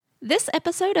This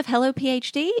episode of Hello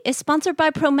PhD is sponsored by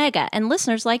Promega and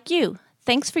listeners like you.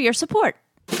 Thanks for your support.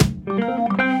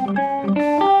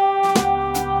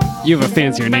 You have a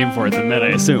fancier name for it than that, I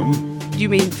assume. You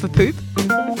mean for poop?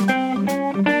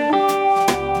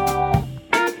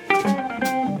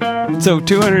 So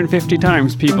 250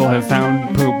 times people have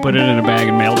found poop, put it in a bag,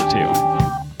 and mailed it to you.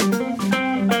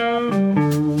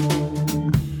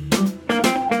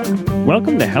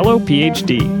 Welcome to Hello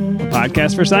PhD, a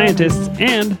podcast for scientists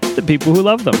and the people who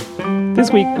love them.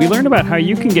 This week, we learn about how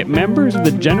you can get members of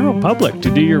the general public to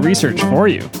do your research for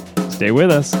you. Stay with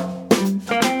us.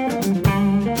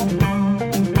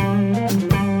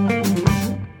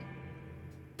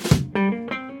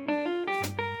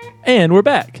 And we're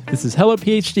back. This is Hello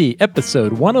PhD,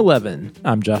 episode 111.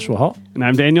 I'm Joshua Hall. And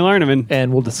I'm Daniel Arneman.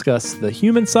 And we'll discuss the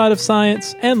human side of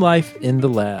science and life in the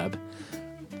lab.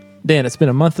 Dan, it's been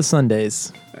a month of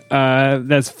Sundays.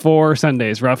 That's 4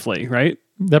 Sundays, roughly, right?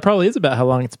 That probably is about how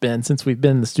long it's been since we've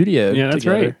been in the studio Yeah, that's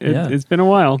together. right. It's been a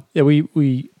while. Yeah,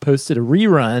 we posted a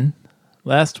rerun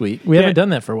last week. We haven't done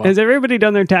that for a while. Has everybody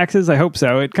done their taxes? I hope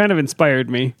so. It kind of inspired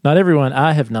me. Not everyone.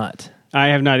 I have not. I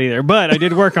have not either, but I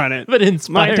did work on it. But it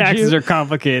inspired My taxes you. are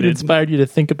complicated. It inspired you to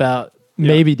think about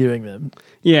maybe doing them.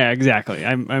 Yeah, exactly.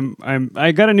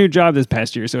 I got a new job this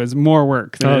past year, so it's more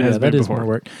work than it has been that is before. more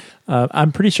work.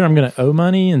 I'm pretty sure I'm going to owe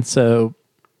money, and so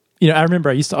I remember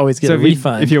I used to always get a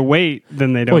refund. If you wait,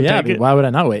 then they don't take it. Why would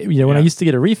I not wait? When I used to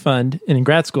get a refund, and in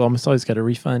grad school, I almost always got a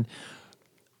refund.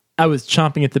 I was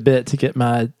chomping at the bit to get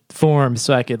my form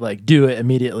so I could do it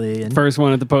immediately. And First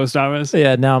one at the post office.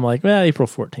 yeah, now I'm like, well, April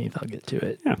 14th, I'll get to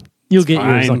it. Yeah, You'll get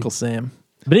fine. yours, Uncle Sam.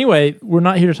 But anyway, we're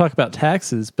not here to talk about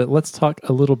taxes, but let's talk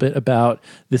a little bit about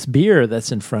this beer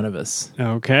that's in front of us.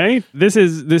 Okay. This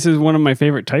is one of my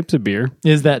favorite types of beer.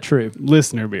 Is that true?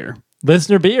 Listener beer.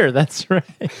 Listener beer, that's right.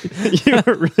 You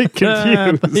were really confused.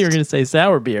 I thought you were going to say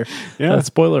sour beer. Yeah.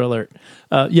 Spoiler alert.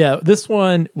 This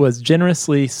one was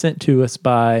generously sent to us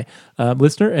by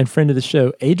listener and friend of the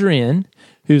show, Adrian,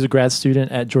 who's a grad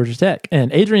student at Georgia Tech.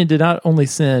 And Adrian did not only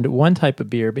send one type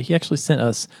of beer, but he actually sent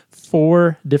us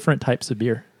 4 different types of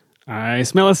beer. I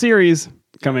smell a series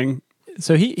coming.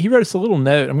 So he wrote us a little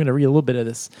note. I'm going to read a little bit of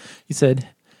this. He said,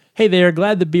 "Hey there,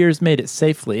 glad the beers made it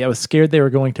safely. I was scared they were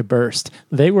going to burst.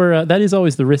 They were. That is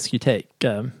always the risk you take,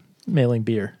 mailing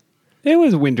beer." It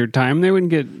was winter time. They wouldn't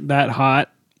get that hot.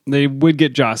 They would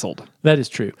get jostled. That is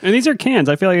true. And these are cans.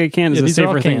 I feel like a can is a these are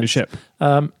all safer thing to cans. ship.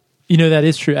 That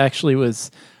is true. Actually,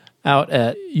 was out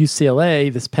at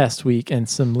UCLA this past week, and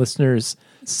some listeners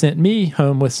sent me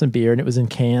home with some beer, and it was in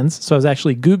cans. So I was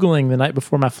actually Googling the night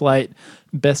before my flight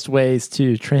best ways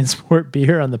to transport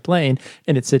beer on the plane,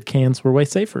 and it said cans were way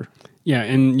safer. Yeah,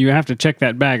 and you have to check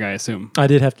that bag, I assume. I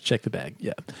did have to check the bag,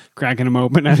 yeah. Cracking them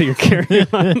open out of your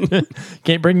carry-on.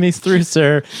 Can't bring these through,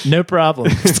 sir. No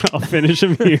problem. I'll finish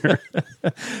them here.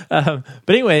 But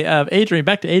anyway, Adrian,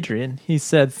 back to Adrian. He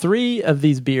said 3 of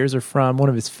these beers are from one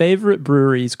of his favorite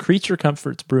breweries, Creature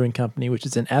Comforts Brewing Company, which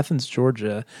is in Athens,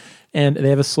 Georgia. And they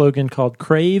have a slogan called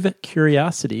Crave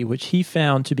Curiosity, which he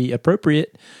found to be an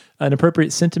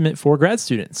appropriate sentiment for grad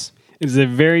students. It's a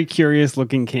very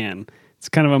curious-looking can. It's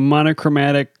kind of a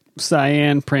monochromatic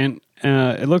cyan print.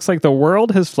 It looks like the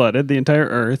world has flooded, the entire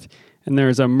Earth, and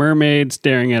there's a mermaid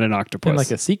staring at an octopus. And like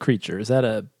a sea creature. Is that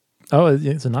a... Oh,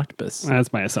 it's an octopus.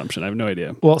 That's my assumption. I have no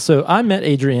idea. Well, so I met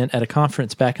Adrian at a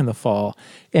conference back in the fall,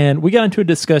 and we got into a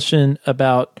discussion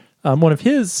about one of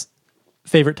his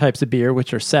favorite types of beer,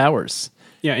 which are sours.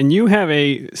 Yeah, and you have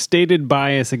a stated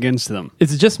bias against them.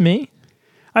 Is it just me?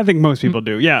 I think most people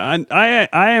do. Yeah,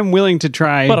 I am willing to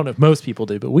try. Well, I don't know if most people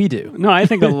do, but we do. No, I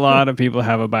think a lot of people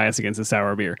have a bias against a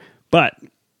sour beer. But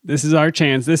this is our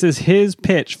chance. This is his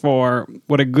pitch for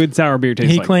what a good sour beer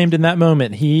tastes like. He claimed in that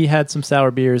moment he had some sour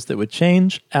beers that would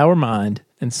change our mind.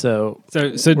 And so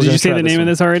did you say the name of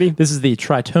this already? This is the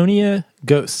Tritonia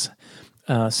Ghosts.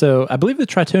 So I believe the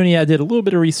Tritonia, I did a little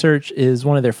bit of research, is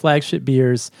one of their flagship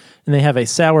beers, and they have a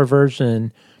sour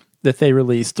version that they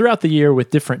release throughout the year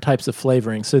with different types of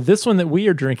flavoring. So this one that we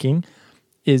are drinking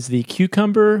is the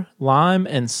cucumber, lime,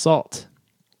 and salt.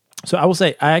 So I will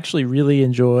say I actually really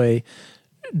enjoy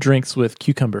drinks with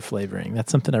cucumber flavoring.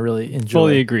 That's something I really enjoy.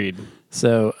 Fully agreed.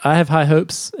 So I have high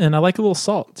hopes, and I like a little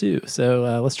salt too.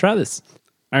 So let's try this.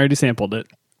 I already sampled it.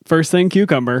 First thing,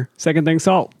 cucumber. Second thing,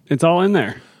 salt. It's all in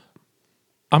there.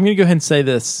 I'm going to go ahead and say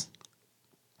this.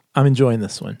 I'm enjoying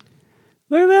this one.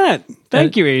 Look at that.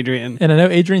 Thank you, Adrian. And I know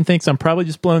Adrian thinks I'm probably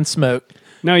just blowing smoke.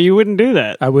 No, you wouldn't do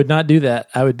that. I would not do that.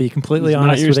 I would be completely It's not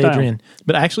honest your with style. Adrian.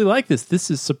 But I actually like this. This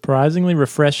is surprisingly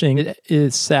refreshing. It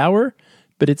is sour,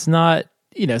 but it's not,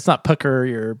 it's not pucker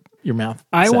your mouth.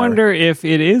 I sour. wonder if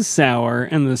it is sour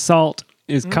and the salt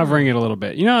is covering it a little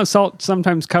bit. You know how salt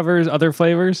sometimes covers other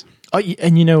flavors? Oh,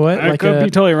 and you know what? I could be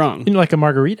totally wrong. You know, like a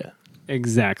margarita.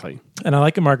 Exactly. And I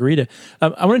like a margarita.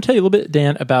 I want to tell you a little bit,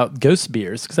 Dan, about ghost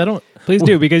beers, because I don't... Please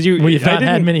do, because we've not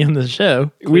had many on the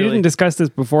show. We didn't discuss this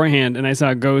beforehand, and I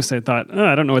saw Ghost. I thought,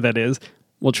 I don't know what that is.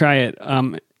 We'll try it.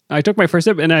 I took my first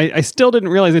sip, and I still didn't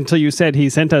realize until you said he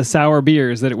sent us sour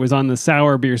beers that it was on the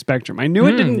sour beer spectrum. I knew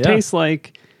it didn't taste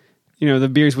like, the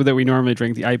beers that we normally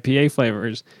drink, the IPA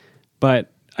flavors,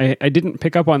 but I didn't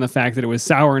pick up on the fact that it was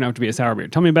sour enough to be a sour beer.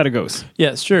 Tell me about a Ghost.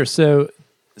 Yeah, sure. So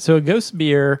a Ghost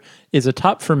beer is a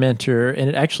top fermenter, and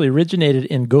it actually originated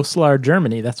in Goslar,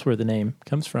 Germany. That's where the name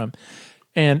comes from.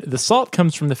 And the salt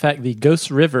comes from the fact the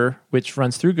Ghost River, which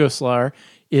runs through Goslar,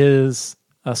 is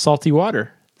salty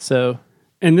water.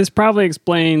 And this probably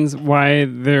explains why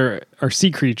there are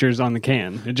sea creatures on the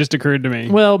can. It just occurred to me.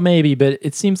 Well, maybe, but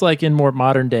it seems like in more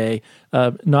modern day,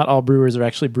 not all brewers are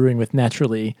actually brewing with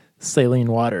naturally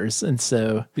saline waters, and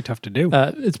so it'd be tough to do.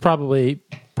 It's probably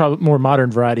more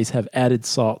modern varieties have added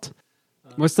salt.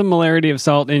 What's the molarity of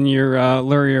salt in your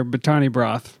Laurier Botany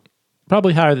broth?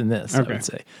 Probably higher than this, I would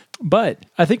say. But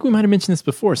I think we might have mentioned this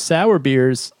before. Sour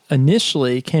beers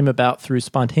initially came about through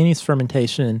spontaneous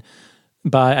fermentation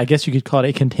by, I guess you could call it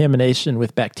a contamination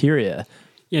with bacteria.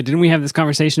 Yeah, didn't we have this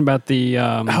conversation about the...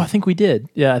 I think we did.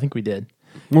 Yeah, I think we did.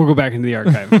 We'll go back into the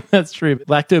archive. That's true.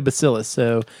 Lactobacillus.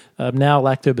 So now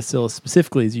lactobacillus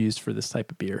specifically is used for this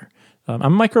type of beer. I'm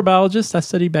a microbiologist. I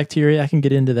study bacteria. I can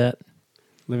get into that.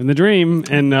 Living the dream.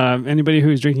 And anybody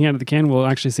who's drinking out of the can will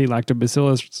actually see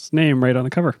Lactobacillus' name right on the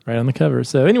cover. Right on the cover.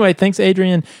 So anyway, thanks,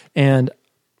 Adrian. And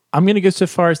I'm going to go so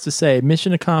far as to say,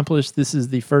 mission accomplished. This is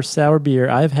the first sour beer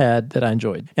I've had that I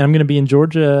enjoyed. And I'm going to be in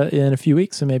Georgia in a few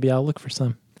weeks, so maybe I'll look for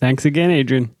some. Thanks again,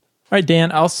 Adrian. All right,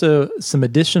 Dan, also some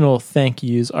additional thank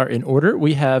yous are in order.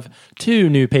 We have 2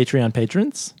 new Patreon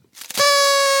patrons.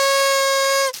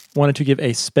 Wanted to give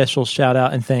a special shout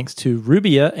out and thanks to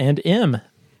Rubia and M.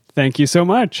 Thank you so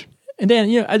much. And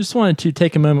Dan, I just wanted to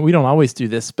take a moment. We don't always do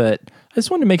this, but I just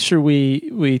wanted to make sure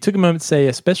we took a moment to say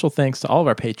a special thanks to all of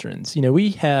our patrons.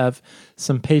 We have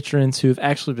some patrons who have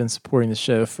actually been supporting the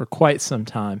show for quite some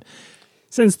time.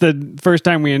 Since the first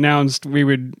time we announced we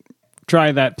would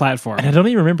try that platform. And I don't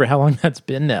even remember how long that's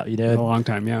been now. A long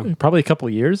time, yeah. Probably a couple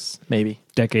of years, maybe.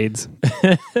 Decades.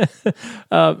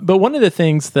 But one of the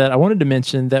things that I wanted to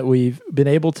mention that we've been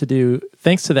able to do,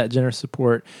 thanks to that generous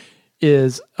support,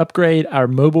 is upgrade our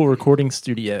mobile recording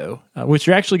studio, which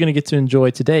you're actually going to get to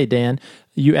enjoy today, Dan.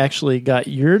 You actually got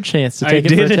your chance to take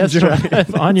it for a test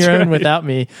drive on your own without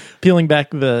me peeling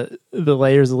back the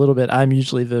layers a little bit. I'm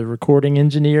usually the recording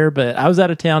engineer, but I was out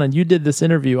of town and you did this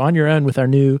interview on your own with our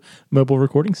new mobile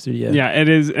recording studio. Yeah, it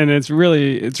is, and it's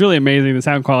really amazing. The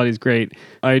sound quality is great.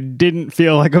 I didn't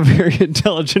feel like a very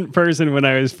intelligent person when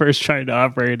I was first trying to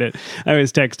operate it. I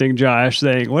was texting Josh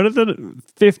saying, "What do the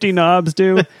 50 knobs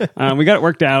do?" We got it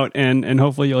worked out, and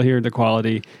hopefully you'll hear the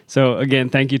quality. So again,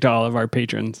 thank you to all of our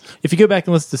patrons. If you go back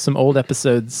and listen to some old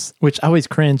episodes, which I always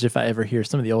cringe if I ever hear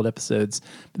some of the old episodes,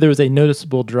 there was a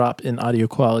noticeable drop in audio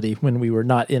quality when we were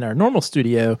not in our normal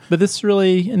studio. But this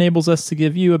really enables us to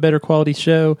give you a better quality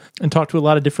show and talk to a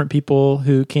lot of different people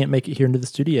who can't make it here into the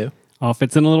studio. All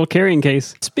fits in a little carrying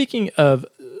case. Speaking of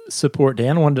support,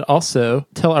 Dan, I wanted to also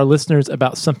tell our listeners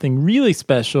about something really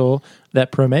special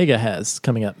that Promega has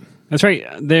coming up. That's right.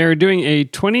 They're doing a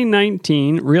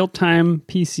 2019 real-time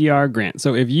PCR grant.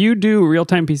 So if you do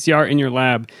real-time PCR in your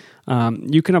lab,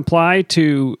 you can apply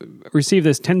to receive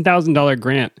this $10,000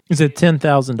 grant. Is it $10,000?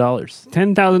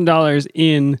 $10,000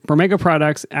 in Promega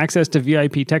products, access to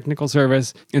VIP technical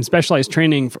service, and specialized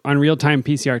training on real-time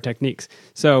PCR techniques.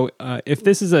 So if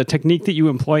this is a technique that you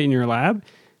employ in your lab,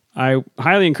 I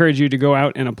highly encourage you to go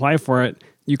out and apply for it.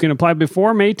 You can apply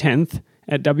before May 10th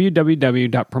at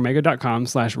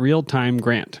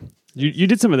www.promega.com/realtimegrant. You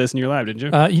did some of this in your lab, didn't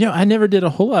you? I never did a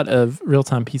whole lot of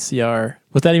real-time PCR.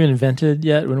 Was that even invented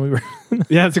yet when we were...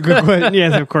 Yeah, that's a good question.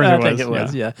 Yes, of course it was. I think it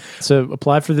was, yeah. So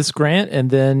apply for this grant, and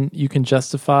then you can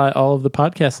justify all of the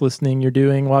podcast listening you're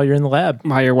doing while you're in the lab.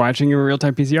 While you're watching your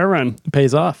real-time PCR run. It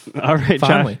pays off. All right,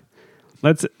 finally. Josh,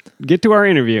 let's get to our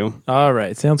interview. All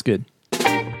right, sounds good.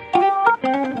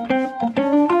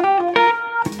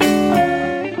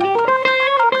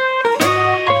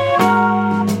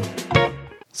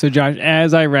 So, Josh,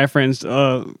 as I referenced,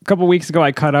 a couple weeks ago,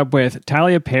 I caught up with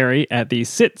Talia Perry at the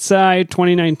SITSI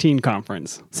 2019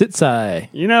 conference. SITSI.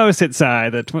 You know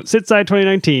SITSI, the SITSI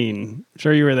 2019.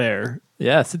 Sure you were there.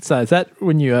 Yeah, SITSI. Is that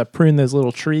when you prune those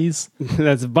little trees?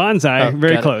 That's bonsai.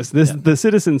 Very close. This is the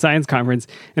Citizen Science Conference,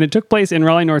 and it took place in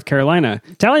Raleigh, North Carolina.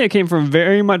 Talia came from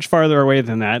very much farther away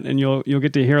than that, and you'll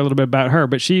get to hear a little bit about her.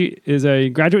 But she is a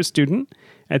graduate student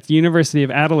at the University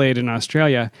of Adelaide in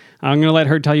Australia. I'm going to let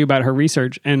her tell you about her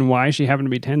research and why she happened to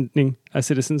be attending a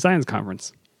citizen science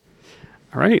conference.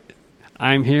 All right.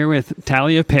 I'm here with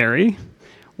Talia Perry.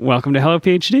 Welcome to Hello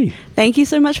PhD. Thank you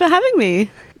so much for having me.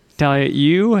 Talia,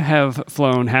 you have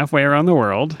flown halfway around the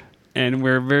world, and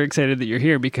we're very excited that you're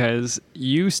here because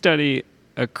you study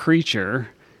a creature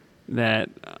that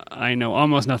I know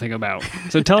almost nothing about.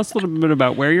 So tell us a little bit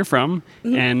about where you're from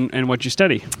and what you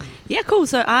study. Yeah, cool.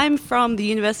 So I'm from the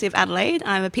University of Adelaide.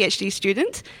 I'm a PhD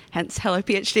student, hence Hello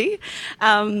PhD,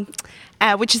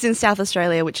 which is in South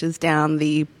Australia, which is down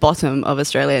the bottom of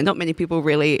Australia. Not many people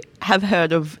really have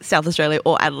heard of South Australia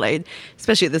or Adelaide,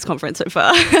 especially at this conference so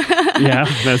far. Yeah,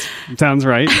 that sounds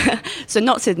right. So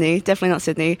not Sydney, definitely not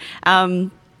Sydney.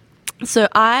 So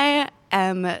I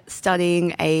am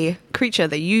studying a creature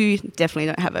that you definitely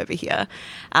don't have over here,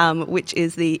 which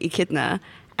is the echidna.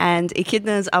 And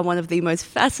echidnas are one of the most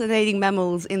fascinating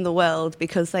mammals in the world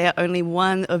because they are only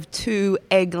one of 2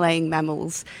 egg-laying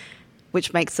mammals,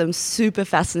 which makes them super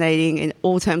fascinating in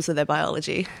all terms of their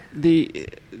biology.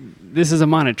 This is a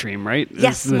monotreme, right?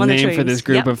 Yes, this is the name for this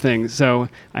group of things. So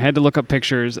I had to look up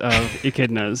pictures of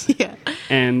echidnas. Yeah.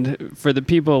 And for the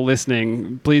people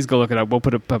listening, please go look it up. We'll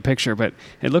put up a picture, but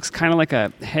it looks kind of like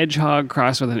a hedgehog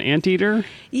crossed with an anteater.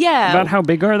 Yeah. About how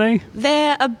big are they?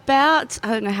 They're about, I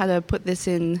don't know how to put this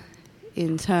in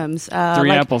terms. 3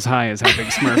 apples high is how big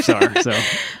Smurfs are.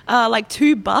 So like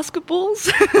 2 basketballs.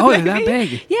 Oh, they're that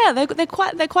big? Yeah,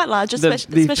 they're quite large,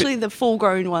 especially the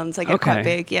full-grown ones. They get quite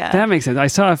big. Yeah, that makes sense. I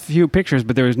saw a few pictures,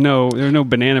 but there was no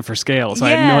banana for scale, so I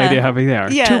had no idea how big they are.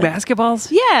 Yeah. 2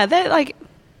 basketballs? Yeah, they're like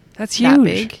that's huge. That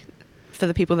big. For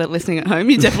the people that are listening at home,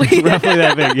 you definitely roughly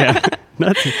that big. Yeah,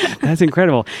 that's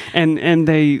incredible. And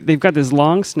they've got this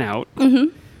long snout.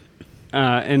 Mm-hmm.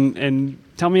 And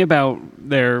tell me about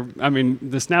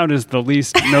the snout is the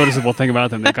least noticeable thing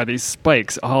about them. They've got these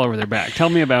spikes all over their back. Tell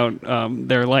me about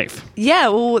their life. Yeah,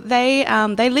 well, they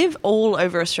live all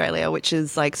over Australia, which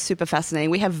is like super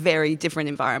fascinating. We have very different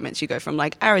environments. You go from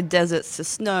like arid deserts to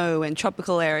snow and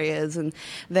tropical areas, and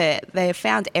they're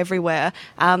found everywhere.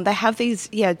 They have these,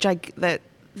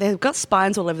 they've got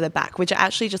spines all over their back, which are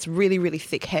actually just really, really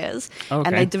thick hairs. Okay.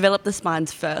 And they develop the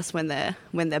spines first when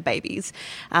they're babies.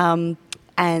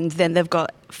 And then they've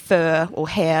got fur or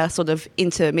hair sort of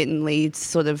intermittently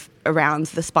sort of around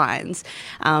the spines.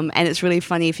 And it's really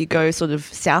funny if you go sort of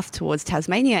south towards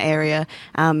Tasmania area,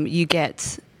 you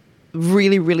get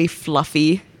really, really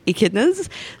fluffy echidnas.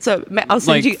 So I'll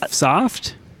send you...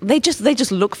 soft? They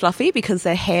just look fluffy because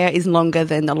their hair is longer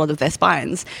than a lot of their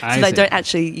spines. So they don't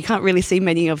actually, you can't really see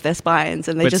many of their spines,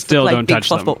 and they just still look like don't big touch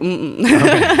fluff them. ball.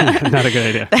 Okay. Not a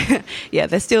good idea. Yeah,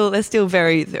 they're still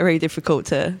very, very difficult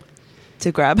to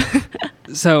grab.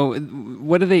 So,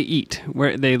 what do they eat?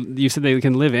 You said they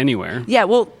can live anywhere. Yeah,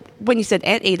 well, when you said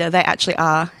anteater, they actually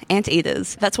are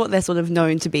anteaters. That's what they're sort of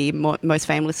known to be most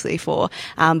famously for.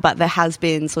 But there has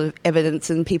been sort of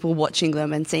evidence and people watching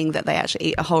them and seeing that they actually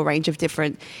eat a whole range of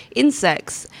different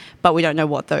insects. But we don't know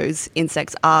what those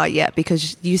insects are yet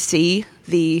because you see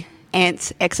the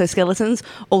ant exoskeletons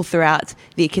all throughout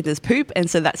the echidna's poop.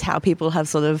 And so that's how people have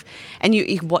sort of... And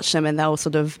you watch them and they'll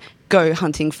sort of go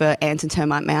hunting for ant and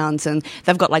termite mounds, and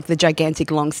they've got like the gigantic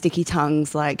long sticky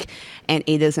tongues like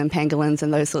anteaters and pangolins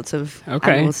and those sorts of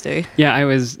animals do. Yeah, I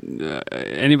was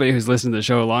anybody who's listened to the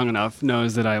show long enough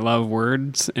knows that I love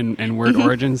words and word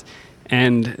origins,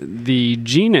 and the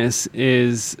genus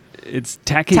is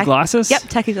Tachyglossus. Yep,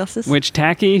 Tachyglossus. Which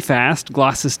tachy, fast,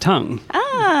 glossus, tongue.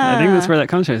 I think that's where that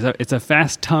comes from. It's a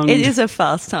fast tongue. It is a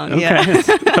fast tongue, okay. yeah. That's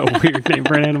a weird name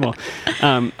for an animal.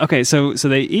 Okay, so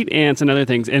they eat ants and other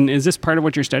things. And is this part of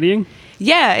what you're studying?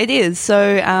 Yeah, it is.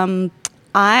 So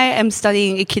I am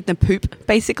studying echidna poop,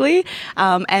 basically,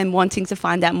 and wanting to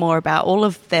find out more about all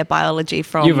of their biology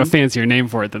from... You have a fancier name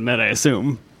for it than that, I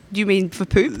assume. Do you mean for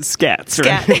poop? Scats,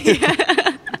 Scat.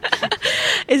 right?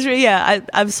 It's really,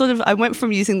 I went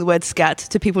from using the word scat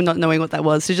to people not knowing what that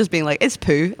was to just being like, it's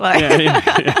poo. Like,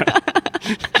 yeah.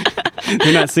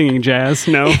 They're not singing jazz,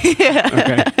 no? Yeah.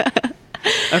 Okay.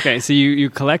 Okay, so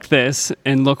you collect this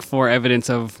and look for evidence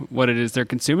of what it is they're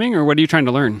consuming, or what are you trying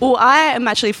to learn? Well, I am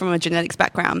actually from a genetics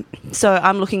background. So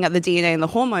I'm looking at the DNA and the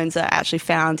hormones that are actually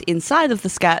found inside of the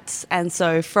scats. And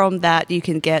so from that, you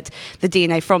can get the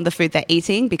DNA from the food they're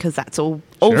eating, because that's all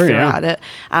Sure, throughout yeah.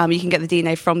 it. You can get the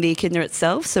DNA from the echidna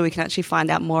itself, so we can actually find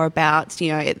out more about,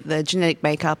 the genetic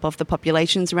makeup of the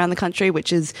populations around the country,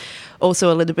 which is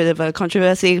also a little bit of a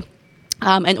controversy.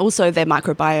 And also their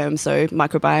microbiome. So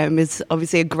microbiome is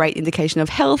obviously a great indication of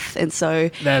health. And so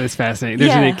That is fascinating.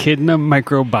 There's an echidna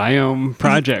microbiome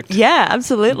project. yeah,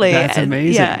 absolutely. That's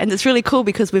amazing. Yeah, and it's really cool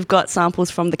because we've got samples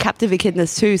from the captive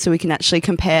echidnas too, so we can actually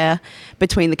compare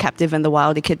between the captive and the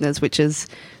wild echidnas, which is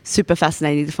super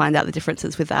fascinating to find out the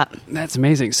differences with that. That's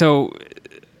amazing. So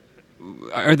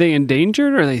are they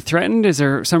endangered? Are they threatened? Is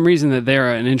there some reason that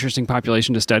they're an interesting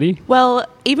population to study? Well,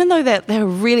 even though they're a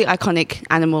really iconic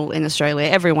animal in Australia,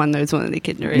 everyone knows what an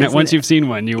echidna is. Now, once you've seen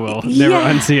one, you will never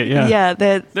unsee it. Yeah, yeah,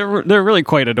 they're really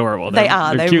quite adorable. They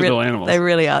are. They're cute little animals. They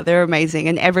really are. They're amazing,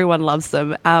 and everyone loves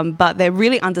them. But they're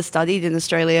really understudied in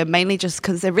Australia, mainly just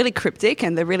because they're really cryptic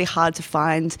and they're really hard to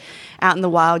find out in the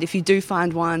wild. If you do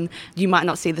find one, you might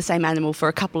not see the same animal for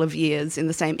a couple of years in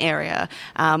the same area,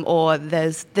 or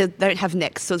they don't have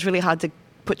necks, so it's really hard to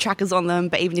put trackers on them.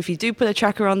 But even if you do put a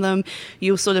tracker on them,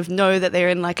 you'll sort of know that they're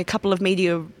in like a couple of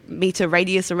meter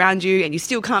radius around you, and you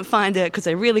still can't find it because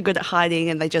they're really good at hiding,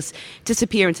 and they just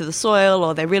disappear into the soil,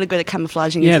 or they're really good at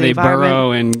camouflaging into the environment.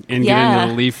 Burrow and get into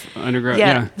the leaf undergrowth.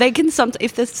 Yeah, they can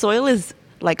if the soil is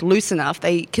like loose enough,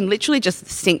 they can literally just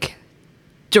sink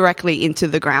directly into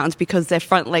the ground because their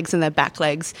front legs and their back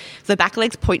legs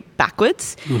point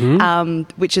backwards,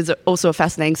 which is also a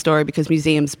fascinating story because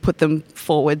museums put them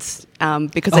forwards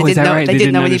because they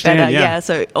didn't know any better. Yeah,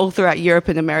 so all throughout Europe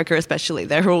and America especially,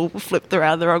 they're all flipped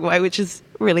around the wrong way, which is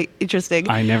really interesting.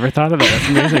 I never thought of that.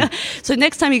 That's amazing. So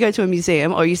next time you go to a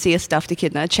museum or you see a stuffed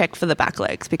echidna, check for the back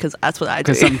legs because that's what I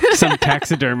do. Because some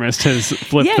taxidermist has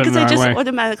flipped them the because they wrong just way.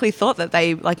 automatically thought that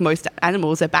they, like most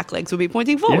animals, their back legs would be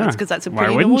pointing forwards because that's a Why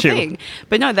pretty wouldn't normal you? thing.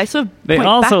 But no, they sort of They point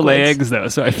also backwards. lay eggs, though,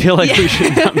 so I feel like we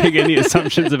should not make any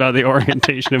assumptions about the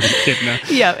orientation of echidna.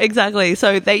 Yeah, exactly.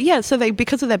 So they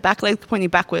because of their back legs pointing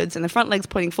backwards and the front legs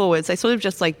pointing forwards, they sort of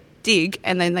just like dig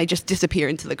and then they just disappear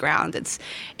into the ground.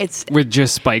 It's with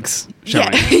just spikes showing.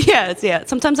 Yeah.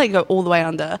 Sometimes they go all the way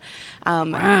under.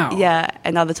 Wow. Yeah,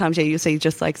 and other times you see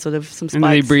just like sort of some spikes. And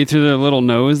they breathe through their little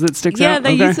nose that sticks out?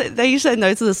 They use their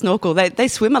nose as a snorkel. They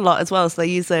swim a lot as well, so they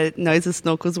use their nose as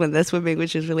snorkels when they're swimming,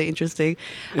 which is really interesting.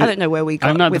 I don't know where we got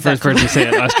I'm not the with first that. person to say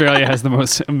it. Australia has the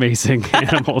most amazing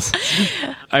animals.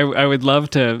 I would love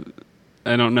to,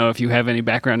 I don't know if you have any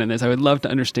background in this, I would love to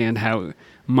understand how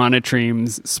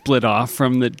monotremes split off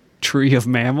from the tree of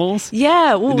mammals.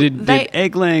 Yeah, well, Did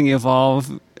egg laying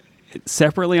evolve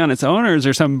separately on its own, or is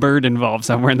there some bird involved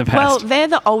somewhere in the past? Well, they're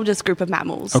the oldest group of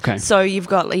mammals. Okay. So you've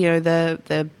got,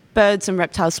 the birds and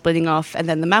reptiles splitting off, and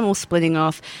then the mammals splitting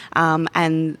off, and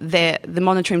the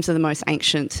monotremes are the most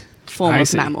ancient form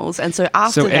of mammals. And so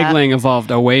after that... So egg laying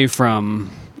evolved away from...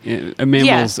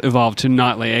 mammals evolved to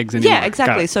not lay eggs anymore. Yeah,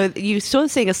 exactly. So you're sort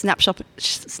of seeing a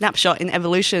snapshot in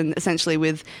evolution, essentially,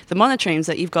 with the monotremes,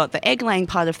 that you've got the egg-laying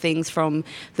part of things from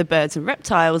the birds and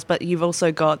reptiles, but you've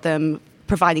also got them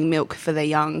providing milk for their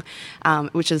young,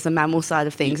 which is the mammal side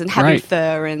of things, and having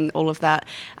fur and all of that.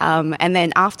 And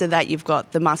then after that, you've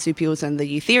got the marsupials and the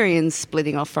eutherians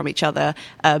splitting off from each other,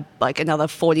 like another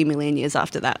 40 million years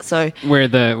after that. So where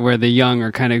the young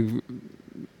are kind of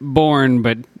born,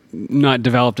 but not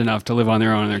developed enough to live on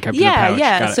their own, and they're kept in the pouch.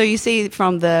 Yeah. So you see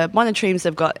from the monotremes,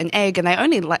 they've got an egg, and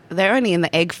they're only in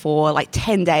the egg for like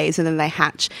 10 days, and then they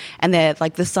hatch, and they're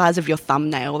like the size of your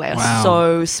thumbnail. They're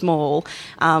so small,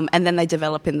 and then they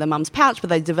develop in the mum's pouch, but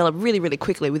they develop really, really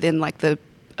quickly. Within like the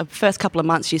first couple of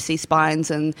months, you see spines,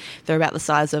 and they're about the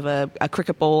size of a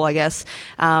cricket ball, I guess.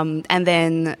 And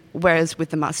then, whereas with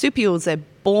the marsupials, they're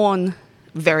born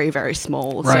very, very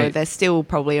small, so they're still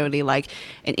probably only like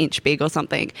an inch big or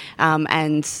something,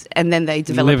 and then they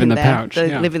develop live in the pouch.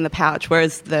 Live in the pouch.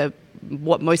 Whereas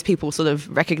what most people sort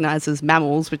of recognize as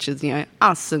mammals, which is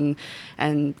us and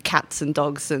cats and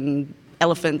dogs and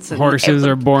elephants and horses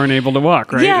are born able to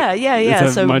walk, right? Yeah.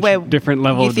 It's a much different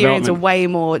level of development. Eutherians are way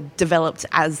more developed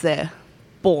as they're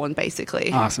born,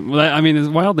 basically. Awesome. Well, I mean, it's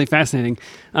wildly fascinating,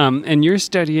 and you're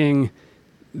studying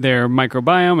their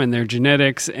microbiome and their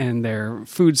genetics and their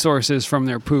food sources from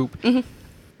their poop.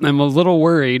 Mm-hmm. I'm a little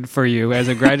worried for you as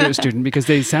a graduate student because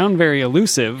they sound very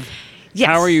elusive. Yes.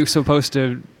 How are you supposed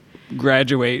to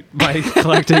graduate by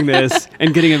collecting this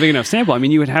and getting a big enough sample? I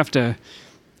mean, you would have to...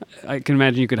 I can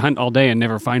imagine you could hunt all day and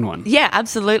never find one. Yeah,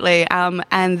 absolutely.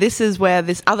 And this is where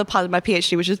this other part of my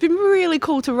PhD, which has been really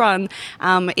cool to run,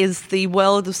 is the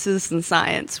world of citizen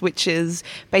science, which is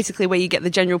basically where you get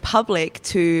the general public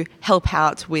to help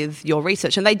out with your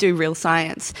research. And they do real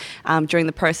science during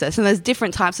the process. And there's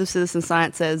different types of citizen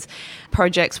science. There's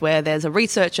projects where there's a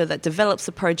researcher that develops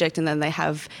the project, and then they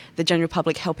have the general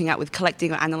public helping out with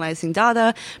collecting or analysing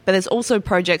data. But there's also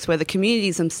projects where the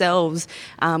communities themselves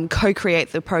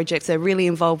co-create the project projects. They're really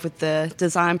involved with the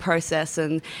design process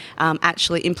and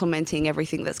actually implementing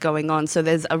everything that's going on. So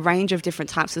there's a range of different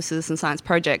types of citizen science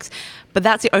projects, but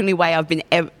that's the only way I've been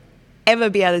ever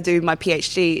be able to do my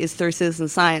PhD is through citizen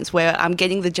science, where I'm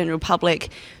getting the general public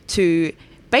to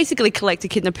basically collect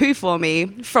echidna poo for me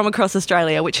from across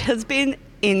Australia, which has been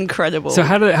incredible. So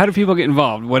how do people get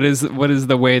involved? What is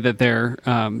the way that they're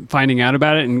finding out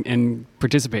about it and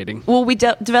participating? Well, we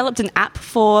developed an app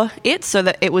for it so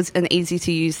that it was an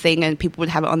easy-to-use thing and people would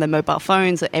have it on their mobile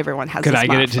phones. Everyone has Could a I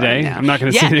get it today? now. I'm not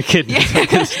going to see an echidna. So it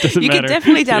doesn't You matter. can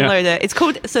definitely download it. It's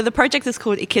called, so the project is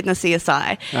called Echidna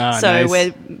CSI. So nice.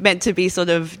 we're meant to be sort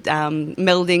of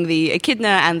melding the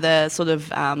echidna and the sort of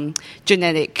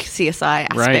genetic CSI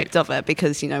aspect of it,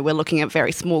 because, we're looking at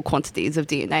very small quantities of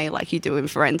DNA like you do in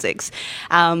forensics.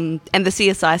 And the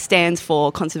CSI stands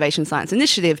for Conservation Science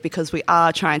Initiative, because we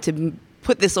are trying to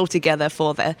put this all together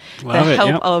for the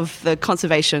help of the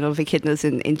conservation of echidnas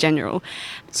in general.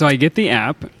 So I get the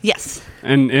app. Yes.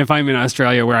 And if I'm in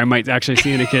Australia where I might actually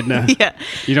see an echidna, Yeah.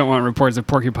 You don't want reports of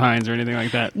porcupines or anything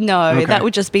like that? No, Okay. that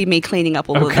would just be me cleaning up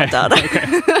all of that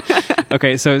data.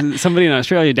 Okay, so somebody in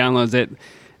Australia downloads it.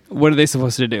 What are they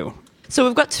supposed to do? So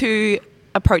we've got two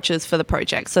approaches for the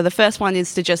project. So the first one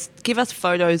is to just give us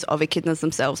photos of echidnas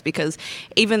themselves, because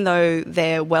even though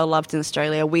they're well loved in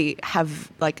Australia, we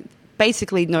have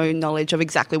basically no knowledge of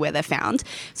exactly where they're found.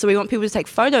 So we want people to take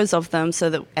photos of them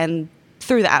and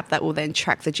through the app that will then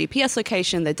track the GPS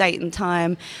location, the date and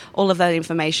time, all of that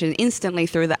information instantly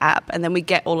through the app. And then we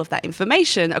get all of that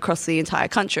information across the entire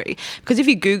country. Because if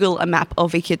you Google a map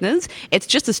of echidnas, it's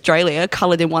just Australia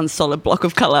coloured in one solid block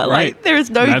of colour. Right. There is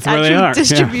no That's where they actual are.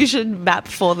 distribution map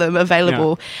for them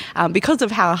available because of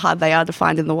how hard they are to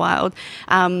find in the wild.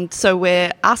 So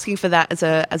we're asking for that as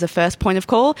a first point of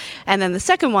call. And then the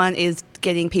second one is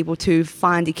getting people to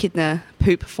find echidna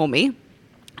poop for me.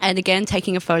 And again,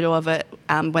 taking a photo of it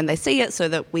when they see it so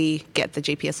that we get the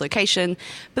GPS location.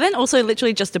 But then also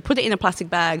literally just to put it in a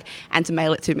plastic bag and to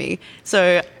mail it to me.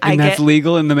 So That's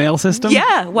legal in the mail system?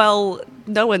 Yeah, well,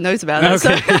 no one knows about it.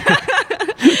 Okay.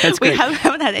 So That's we great.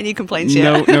 haven't had any complaints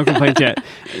yet. No complaints yet.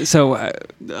 So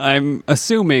I'm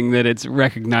assuming that it's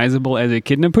recognizable as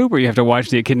echidna poop, or you have to watch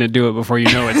the echidna do it before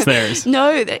you know it's theirs?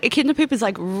 No, the echidna poop is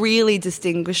really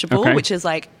distinguishable, Okay. which is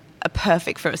a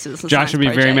perfect for a citizen Josh science would be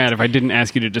very project. mad if I didn't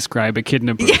ask you to describe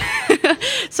echidna poop.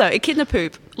 So echidna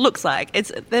poop looks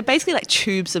they're basically like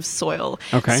tubes of soil.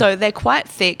 Okay. So they're quite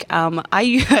thick. I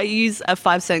use a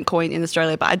 5-cent coin in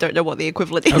Australia, but I don't know what the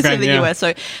equivalent is in the US.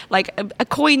 So a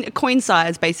coin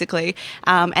size basically,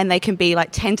 and they can be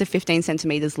 10 to 15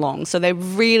 centimeters long. So they're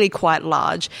really quite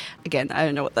large. Again, I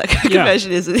don't know what the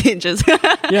conversion is in inches.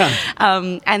 Yeah.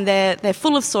 And they're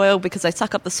full of soil because they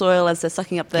suck up the soil as they're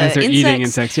sucking up the As they're insects. eating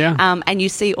insects, yeah. And you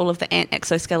see all of the ant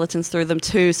exoskeletons through them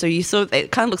too. So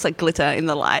it kind of looks like glitter in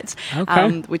the lights,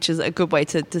 Okay. which is a good way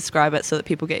to describe it so that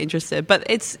people get interested. But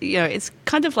it's it's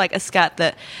kind of like a scat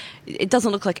that it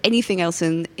doesn't look like anything else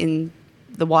in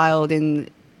the wild in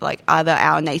either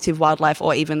our native wildlife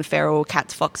or even feral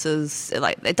cats, foxes.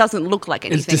 It doesn't look like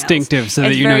anything It's distinctive else. so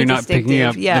that It's you know very you're not picking distinctive,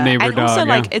 up the neighbor and dog. also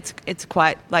yeah. it's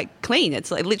quite clean.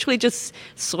 It's literally just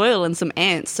soil and some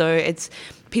ants. So it's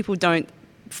people don't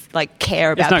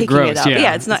care about not picking gross, it up.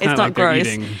 yeah. It's not It's not like they're gross.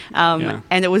 eating, yeah.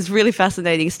 And it was really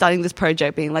fascinating starting this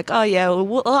project, being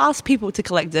we'll ask people to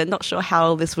collect it. Not sure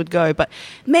how this would go, but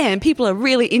man, people are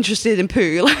really interested in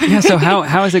poo. Yeah, so how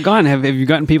has it gone? Have you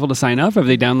gotten people to sign up? Have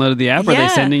they downloaded the app? Are they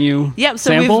sending you so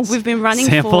samples? we've been running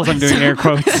samples. for I'm doing air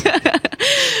quotes.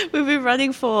 We've been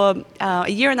running for a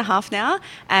year and a half now,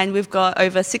 and we've got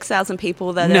over 6,000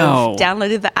 people that No. have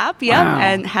downloaded the app, Wow.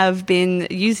 and have been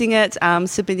using it,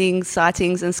 submitting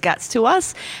sightings and scats to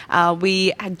us.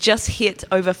 We had just hit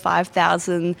over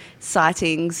 5,000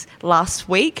 sightings last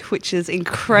week, which is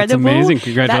incredible. That's amazing.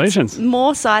 Congratulations. That's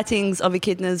more sightings of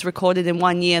echidnas recorded in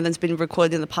 1 year than's been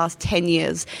recorded in the past 10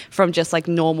 years from just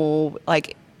normal,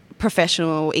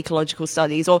 professional ecological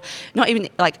studies, or not even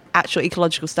actual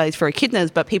ecological studies for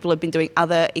echidnas, but people have been doing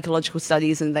other ecological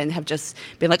studies and then have just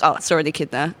been I saw an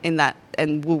echidna in that,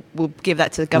 and we'll give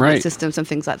that to government Right. systems and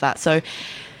things like that. So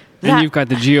And you've got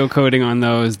the geocoding on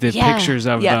those, the pictures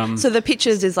of them. So the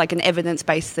pictures is an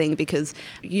evidence-based thing, because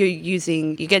you're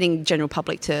getting general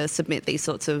public to submit these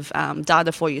sorts of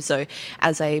data for you. So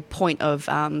as a point of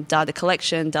data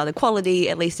collection, data quality,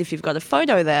 at least if you've got a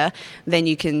photo there, then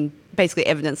you can basically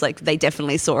evidence they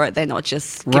definitely saw it. They're not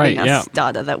just giving us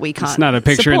data that we can't It's not a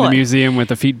picture in support. the museum with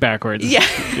the feet backwards.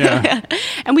 Yeah.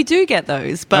 And we do get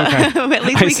those, but Okay. at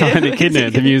least I we saw can an echidna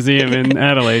at the museum in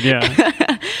Adelaide,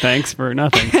 yeah. Thanks for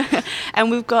nothing. And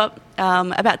we've got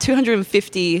about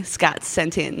 250 scats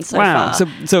sent in so wow. far.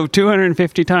 So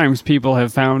 250 times people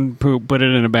have found poop, put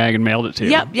it in a bag, and mailed it to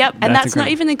you. Yep. And that's not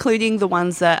incredible. even including the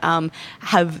ones that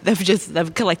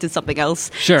they've collected something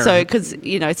else. Sure. So because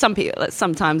some people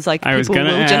sometimes like I was people going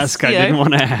to will ask. just I didn't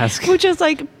want to ask. we'll just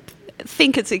like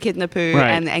think it's echidna poo Right.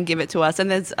 and give it to us.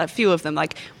 And there's a few of them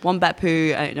like wombat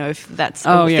poo. I don't know if that's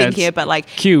Oh, a yeah, thing here, it's but like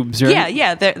cubes, right?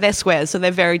 Yeah, they're squares, so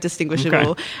they're very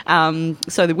distinguishable.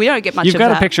 So that we don't get much. You've of got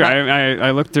that, a picture. but-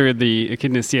 I looked through the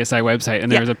Echidna CSI website,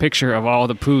 and there Yeah. was a picture of all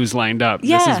the poos lined up.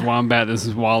 Yeah. This is wombat. This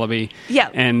is wallaby. Yeah.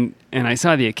 And I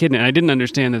saw the echidna, and I didn't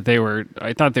understand that they were.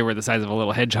 I thought they were the size of a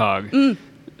little hedgehog.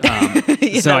 Yeah,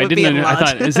 So that I would be didn't. I enlarged.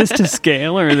 thought, is this to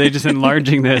scale, or are they just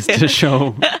enlarging this to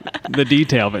show the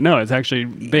detail? But no, it's actually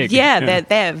big. Yeah,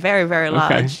 they're very, very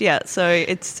large. Okay. Yeah, so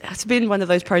it's been one of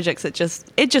those projects that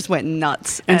just went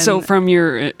nuts. And so, from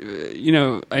your,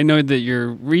 I know that your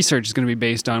research is going to be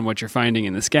based on what you're finding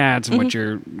in the scats and what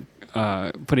you're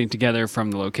putting together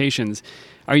from the locations.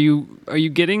 Are you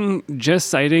getting just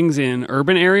sightings in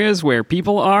urban areas where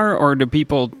people are, or do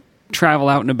people travel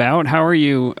out and about? How are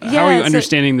you Yeah, so-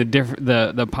 understanding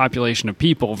the population of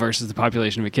people versus the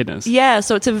population of echidnas? Yeah,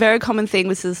 so it's a very common thing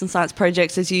with citizen science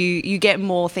projects is you get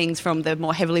more things from the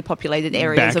more heavily populated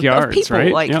areas of Backyards, people,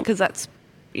 right? like Yep. because that's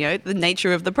the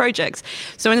nature of the projects.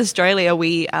 So in Australia,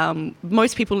 we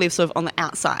most people live sort of on the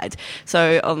outside.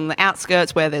 So on the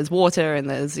outskirts where there's water and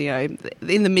there's in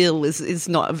the middle is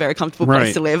not a very comfortable Right.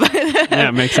 place to live. Yeah,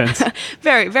 it makes sense.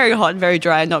 Very, very hot, very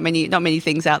dry. Not many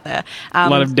things out there. A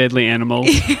lot of deadly animals.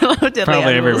 A lot of deadly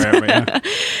Probably animals. everywhere. But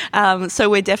yeah. So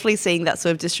we're definitely seeing that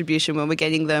sort of distribution when we're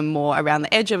getting them more around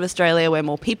the edge of Australia where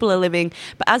more people are living.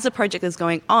 But as the project is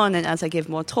going on and as I give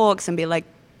more talks and be like,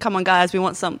 come on guys, we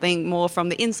want something more from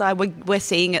the inside, we're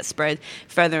seeing it spread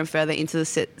further and further into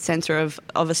the centre of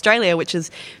Australia, which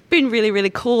has been really, really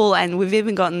cool. And we've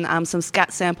even gotten some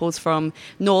scat samples from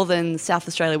northern South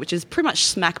Australia, which is pretty much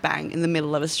smack bang in the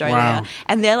middle of Australia. Wow.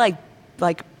 And they're like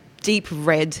deep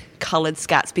red coloured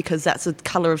scats because that's the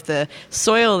colour of the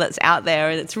soil that's out there,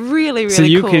 and it's really, really So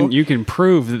you cool. you can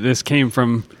prove that this came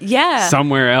from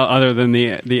somewhere other than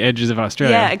the edges of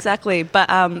Australia. Yeah, exactly. But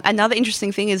another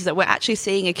interesting thing is that we're actually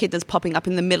seeing echidnas popping up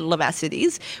in the middle of our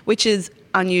cities, which is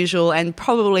unusual and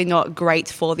probably not great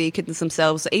for the echidnas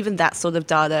themselves. So even that sort of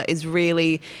data is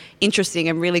really interesting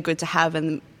and really good to have,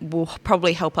 and will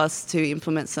probably help us to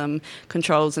implement some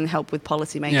controls and help with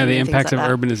policy making. Yeah, the and impacts things of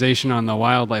like that. urbanization on the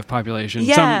wildlife population.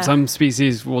 Yeah. Some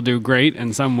species will do great,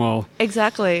 and some will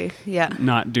Exactly. Yeah.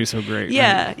 not do so great.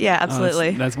 Yeah. right? Yeah. Oh,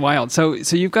 Absolutely. that's wild. So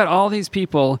you've got all these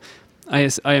people. I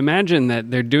imagine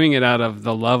that they're doing it out of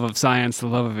the love of science, the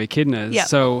love of echidnas. Yeah.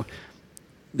 So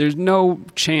there's no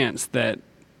chance that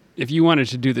if you wanted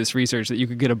to do this research that you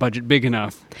could get a budget big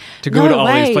enough to go to all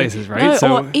these places, right? No,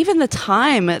 So or even the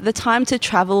time to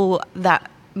travel that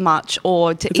much,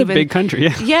 or to it's even a big country.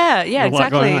 Yeah. Yeah, A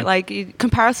lot going exactly. on. Like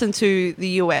comparison to the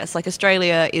US, like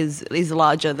Australia is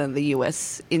larger than the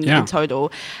US in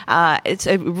total. It's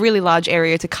a really large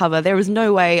area to cover. There is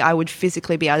no way I would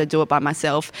physically be able to do it by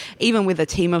myself. Even with a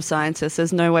team of scientists,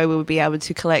 there's no way we would be able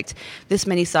to collect this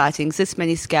many sightings, this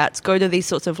many scats, go to these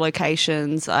sorts of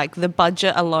locations. Like the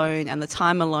budget alone and the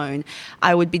time alone,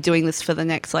 I would be doing this for the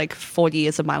next 40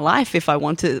 years of my life if I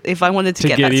wanted to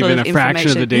get that even sort of a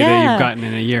fraction of the data information. you've gotten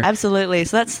in a year. Absolutely.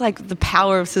 So that's the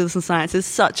power of citizen science is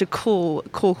such a cool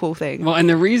thing. Well, and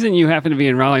the reason you happen to be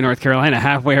in Raleigh, North Carolina,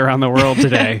 halfway around the world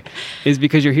today, is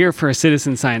because you're here for a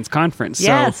citizen science conference.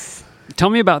 Yes. So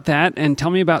tell me about that, and tell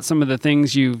me about some of the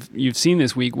things you've seen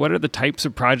this week. What are the types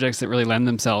of projects that really lend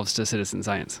themselves to citizen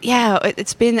science? Yeah,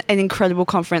 it's been an incredible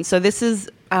conference. So this is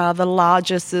the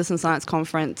largest citizen science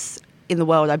conference in the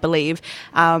world, I believe,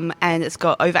 and it's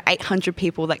got over 800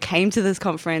 people that came to this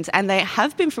conference, and they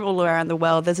have been from all around the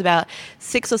world. There's about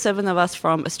 6 or 7 of us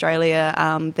from Australia.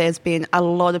 There's been a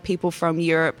lot of people from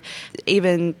Europe,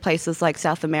 even places like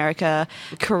South America,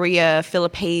 Korea,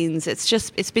 Philippines.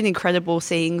 It's been incredible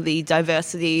seeing the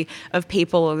diversity of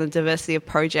people and the diversity of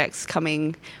projects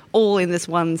coming all in this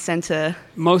one centre.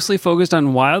 Mostly focused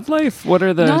on wildlife? What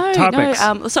are the topics?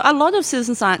 No. So a lot of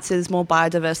citizen science is more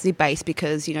biodiversity based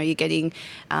because, you're getting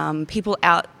people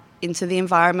out into the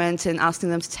environment and asking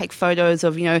them to take photos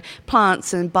of,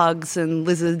 plants and bugs and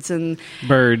lizards and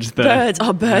birds. Birds.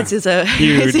 Oh, birds is a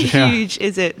huge.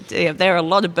 Yeah, there are a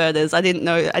lot of birders. I didn't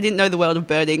know the world of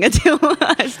birding until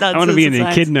I started. I want to be an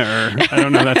citizen science. echidna. I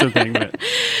don't know if that's a thing, but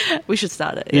we should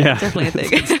start it. Yeah. Definitely a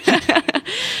thing.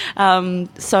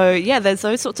 So yeah, there's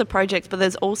those sorts of projects, but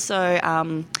there's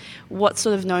also what's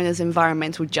sort of known as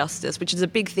environmental justice, which is a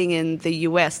big thing in the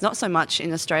US, not so much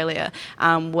in Australia,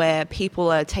 where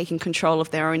people are taking control of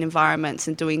their own environments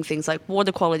and doing things like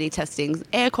water quality testing,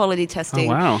 air quality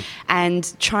testing,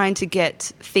 and trying to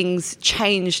get things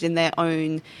changed in their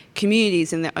own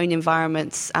communities, in their own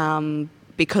environments,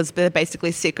 because they're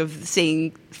basically sick of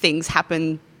seeing things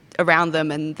happen around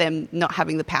them and them not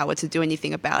having the power to do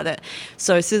anything about it.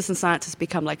 So citizen science has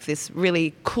become like this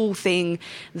really cool thing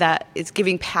that is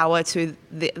giving power to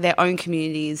their own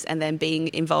communities, and then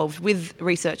being involved with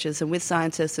researchers and with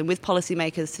scientists and with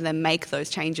policymakers to then make those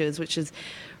changes, which is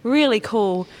really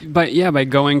cool. But yeah, by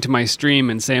going to my stream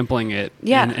and sampling it,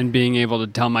 and being able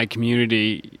to tell my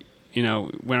community, you know,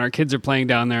 when our kids are playing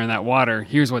down there in that water,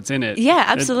 here's what's in it. Yeah,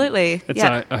 absolutely. It's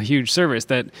a huge service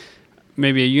that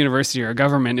maybe a university or a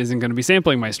government isn't going to be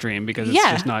sampling my stream because it's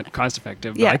just not cost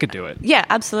effective, but I could do it. Yeah,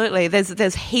 absolutely.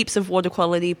 There's heaps of water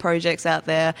quality projects out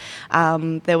there.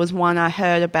 There was one I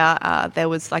heard about, there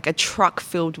was like a truck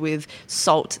filled with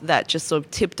salt that just sort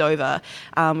of tipped over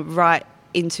right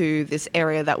into this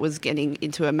area that was getting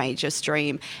into a major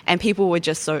stream, and people were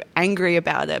just so angry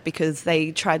about it because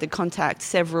they tried to contact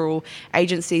several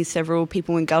agencies, several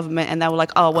people in government, and they were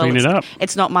like, oh well,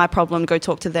 it's not my problem, go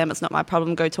talk to them, it's not my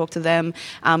problem, go talk to them.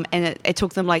 And it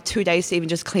took them like 2 days to even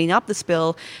just clean up the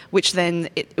spill, which then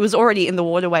it was already in the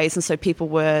waterways, and so people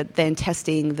were then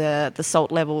testing the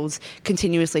salt levels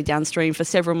continuously downstream for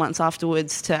several months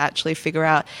afterwards to actually figure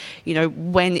out, you know,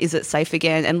 when is it safe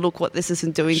again, and look what this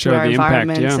isn't doing to our environment.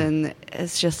 And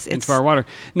it's into our water.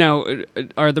 Now,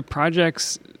 are the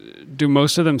projects, do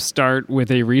most of them start with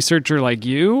a researcher like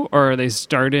you, or are they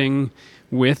starting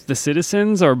with the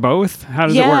citizens, or both? How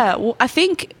does it work? Yeah, well, I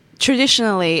think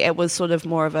traditionally it was sort of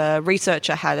more of a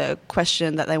researcher had a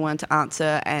question that they wanted to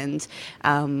answer and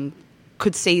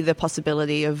could see the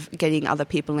possibility of getting other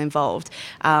people involved.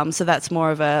 So that's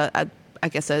more of a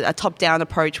top-down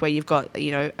approach where you've got,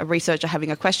 you know, a researcher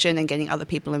having a question and getting other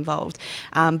people involved.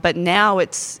 But now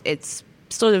it's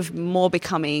sort of more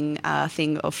becoming a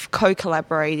thing of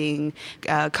co-collaborating,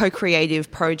 co-creative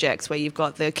projects where you've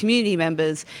got the community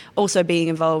members also being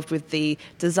involved with the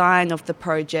design of the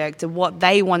project and what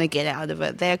they want to get out of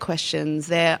it, their questions,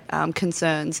 their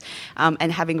concerns,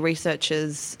 and having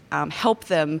researchers help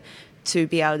them to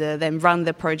be able to then run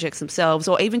the projects themselves,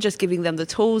 or even just giving them the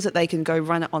tools that they can go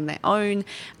run it on their own.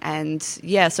 And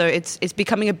yeah, so it's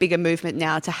becoming a bigger movement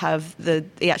now to have the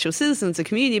actual citizens, the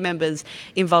community members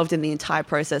involved in the entire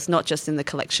process, not just in the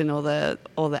collection or the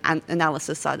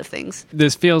analysis side of things.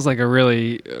 This feels like a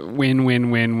really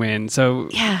win-win-win-win. So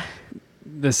yeah,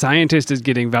 the scientist is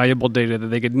getting valuable data that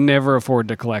they could never afford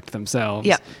to collect themselves.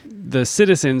 Yeah. The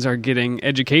citizens are getting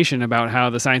education about how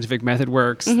the scientific method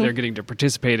works. Mm-hmm. They're getting to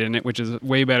participate in it, which is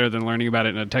way better than learning about it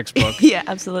in a textbook. Yeah,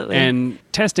 absolutely. And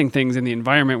testing things in the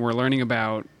environment, we're learning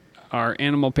about our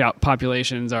animal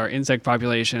populations, our insect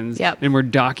populations, and we're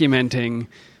documenting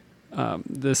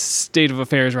the state of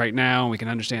affairs right now, and we can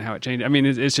understand how it changed. I mean,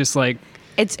 it's just like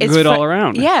it's good all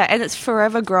around. Yeah, and it's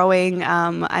forever growing.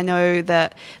 I know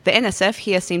that the NSF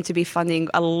here seem to be funding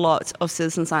a lot of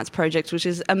citizen science projects, which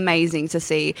is amazing to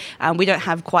see. We don't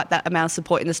have quite that amount of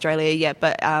support in Australia yet,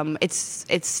 but it's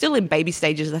still in baby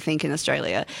stages, I think, in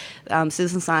Australia.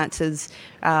 Citizen science is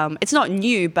it's not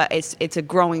new, but it's a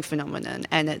growing phenomenon,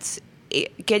 and it's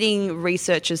getting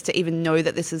researchers to even know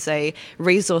that this is a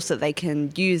resource that they can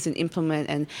use and implement,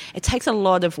 and it takes a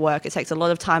lot of work, it takes a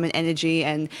lot of time and energy,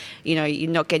 and you know,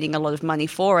 you're not getting a lot of money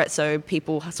for it, so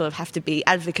people sort of have to be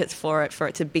advocates for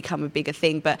it to become a bigger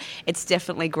thing. But it's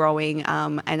definitely growing,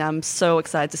 and I'm so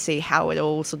excited to see how it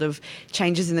all sort of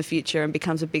changes in the future and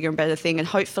becomes a bigger and better thing. And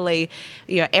hopefully,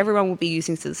 you know, everyone will be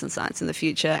using citizen science in the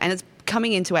future, and it's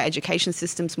coming into our education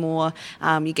systems more.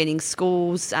 You're getting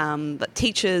schools,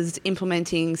 teachers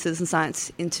implementing citizen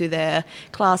science into their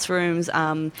classrooms.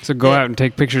 So go out and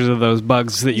take pictures of those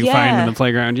bugs that you find in the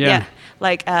playground. Yeah.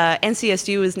 Like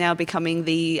NCSU is now becoming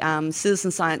the citizen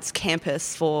science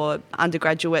campus for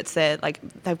undergraduates.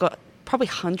 They've got probably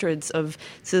hundreds of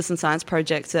citizen science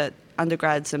projects that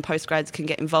undergrads and postgrads can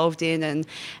get involved in,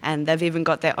 and they've even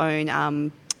got their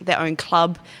own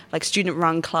club, like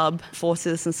student-run club for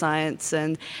citizen science.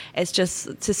 And it's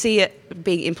just to see it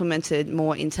being implemented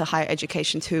more into higher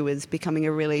education too is becoming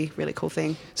a really, really cool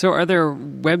thing. So are there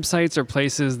websites or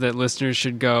places that listeners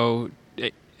should go,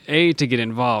 to get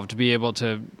involved, to be able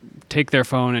to take their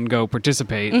phone and go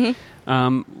participate,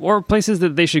 or places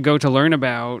that they should go to learn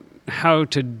about how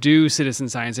to do citizen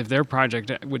science if their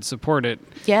project would support it?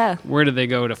 Yeah. Where do they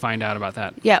go to find out about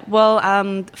that? Yeah,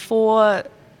 well, for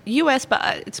US,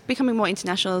 but it's becoming more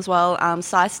international as well.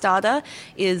 SciStarter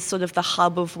is sort of the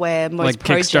hub of where most like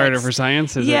projects... Kickstarter for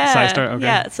science? Is it SciStarter? Okay.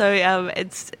 Yeah, so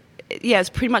it's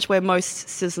pretty much where most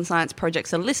citizen science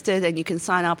projects are listed, and you can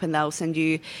sign up and they'll send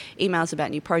you emails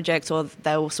about new projects, or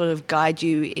they'll sort of guide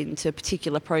you into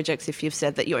particular projects if you've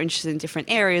said that you're interested in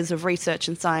different areas of research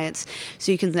and science.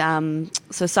 So you can,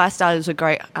 so SciStarter is a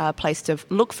great place to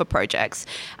look for projects.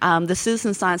 The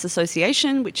Citizen Science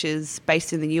Association, which is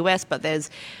based in the US, but there's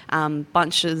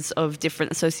bunches of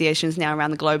different associations now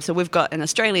around the globe. So we've got an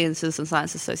Australian Citizen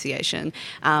Science Association,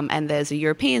 and there's a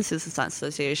European Citizen Science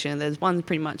Association. There's one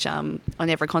pretty much on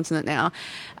every continent now,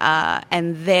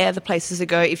 and they're the places to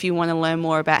go if you want to learn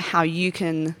more about how you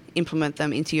can implement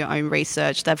them into your own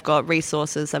research. They've got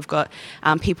resources, they've got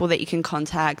people that you can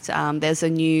contact. There's a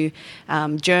new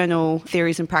journal,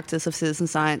 Theories and Practice of Citizen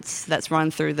Science, that's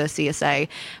run through the CSA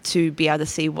to be able to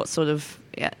see what sort of,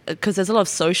 because there's a lot of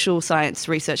social science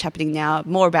research happening now,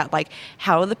 more about like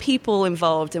how are the people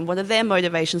involved and what are their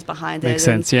motivations behind it. Makes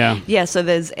sense, yeah. Yeah, so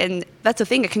and that's the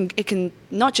thing, it can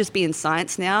not just be in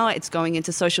science now, it's going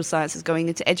into social science, it's going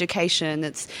into education,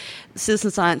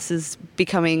 citizen science is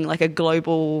becoming like a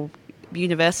global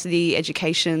university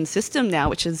education system now,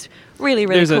 which is really,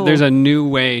 really cool. There's a new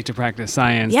way to practice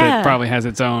science that probably has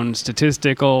its own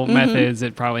statistical methods,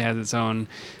 it probably has its own,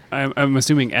 I'm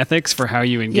assuming, ethics for how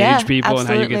you engage people and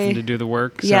how you get them to do the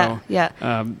work. So,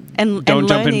 and don't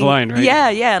jump in blind, right?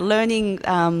 Yeah, learning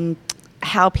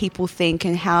how people think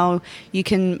and how you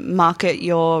can market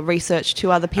your research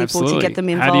to other people to get them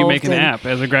involved. How do you make an app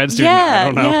as a grad student? I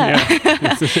don't know.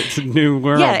 Yeah. It's a new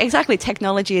world. Yeah, exactly.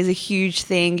 Technology is a huge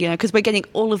thing, because we're getting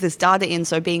all of this data in,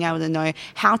 so being able to know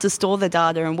how to store the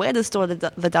data and where to store the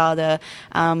data,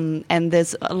 and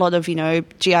there's a lot of,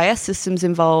 GIS systems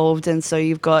involved, and so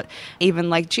you've got even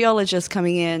like geologists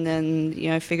coming in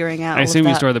and, figuring out I assume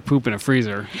you store the poop in a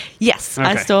freezer. Yes, okay.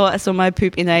 I store my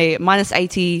poop in a minus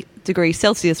 80 degree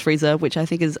Celsius freezer, which I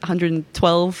think is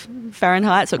 112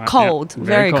 Fahrenheit, so cold,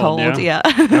 very cold. Yeah.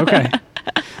 Okay.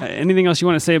 Anything else you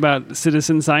want to say about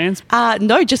citizen science?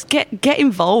 No, just get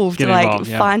involved.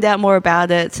 Find out more about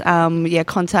it.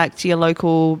 Contact your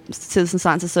local Citizen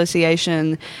Science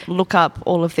Association. Look up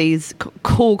all of these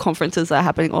cool conferences that are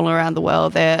happening all around the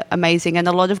world. They're amazing, and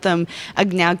a lot of them are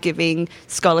now giving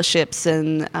scholarships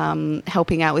and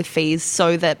helping out with fees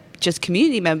so that just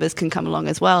community members can come along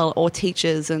as well, or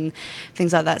teachers and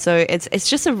things like that. So it's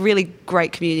just a really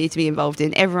great community to be involved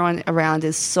in. Everyone around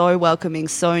is so welcoming,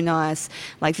 so nice.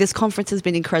 Like, this conference has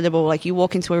been incredible. Like, you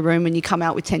walk into a room and you come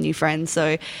out with 10 new friends.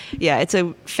 So yeah, it's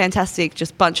a fantastic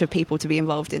just bunch of people to be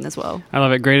involved in as well. I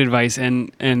love it. Great advice.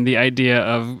 And the idea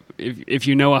of if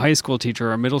you know a high school teacher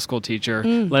or a middle school teacher,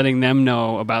 letting them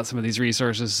know about some of these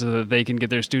resources so that they can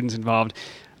get their students involved.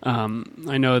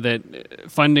 I know that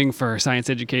funding for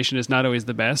science education is not always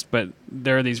the best, but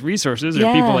there are these resources. There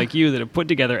are people like you that have put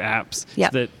together apps so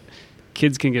that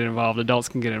kids can get involved, adults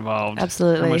can get involved.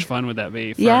 Absolutely. How much fun would that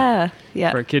be for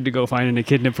a kid to go find an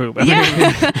echidna poop? I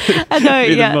know.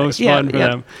 It'd be the most fun for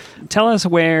them. Tell us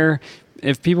where,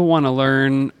 if people want to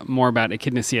learn more about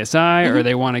Echidna CSI or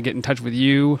they want to get in touch with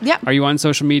you, are you on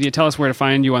social media? Tell us where to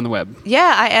find you on the web.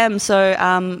 Yeah, I am. So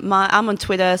I'm on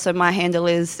Twitter. So my handle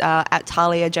is at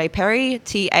Talia J. Perry,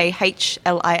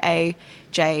 TAHLIA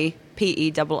J.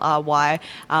 Perry.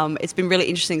 It's been really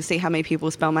interesting to see how many people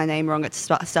spell my name wrong at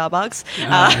Starbucks.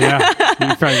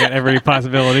 You probably got every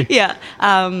possibility.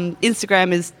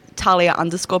 Instagram is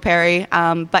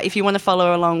Talia_Perry. But if you want to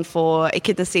follow along for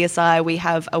Echidna CSI, we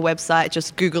have a website.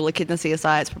 Just Google Echidna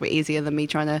CSI. It's probably easier than me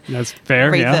trying to That's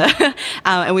fair, read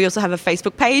and we also have a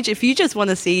Facebook page. If you just want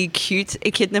to see cute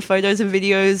echidna photos and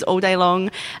videos all day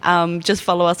long, just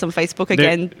follow us on Facebook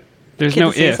again. There's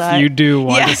no if. You do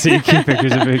want to see cute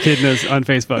pictures of echidnas on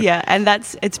Facebook. Yeah, and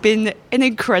it's been an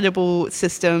incredible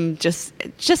system, just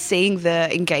seeing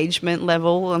the engagement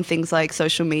level on things like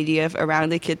social media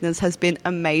around echidnas has been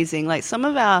amazing. Like, some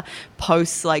of our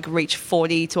posts reach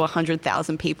 40 to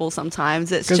 100,000 people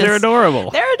sometimes. It's just... Because they're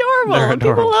adorable. They're adorable.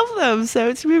 People love them. So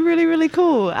it's been really, really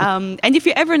cool. And if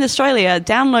you're ever in Australia,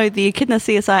 download the Echidna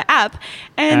CSI app.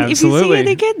 And if you see an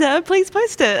echidna, please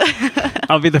post it.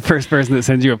 I'll be the first person that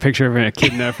sends you a picture of an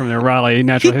echidna from the Raleigh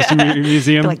Natural History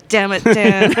Museum. Like, damn it,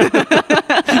 Dan.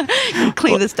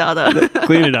 Clean this data.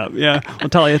 Clean it up, yeah. Well,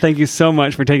 Talia, thank you so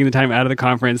much for taking the time out of the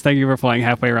conference. Thank you for flying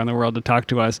halfway around the world to talk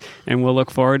to us. And we'll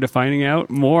look forward to finding out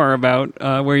more about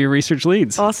where your research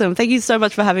leads. Awesome. Thank you so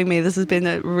much for having me. This has been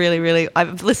a really, really...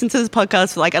 I've listened to this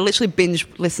podcast I literally binge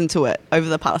listened to it over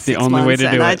the past 6 months. The only way to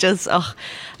do it.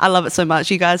 I love it so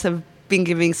much. You guys have been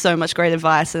giving so much great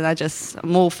advice, and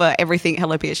I'm all for everything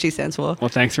Hello PhD stands for. Well,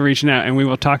 thanks for reaching out, and we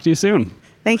will talk to you soon.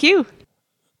 Thank you.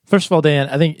 First of all, Dan,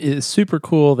 I think it's super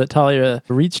cool that Talia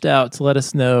reached out to let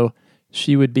us know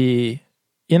she would be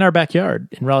in our backyard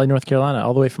in Raleigh, North Carolina,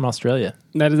 all the way from Australia.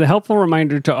 That is a helpful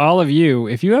reminder to all of you.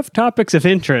 If you have topics of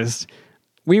interest,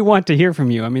 we want to hear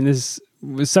from you. I mean, this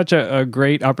was such a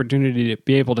great opportunity to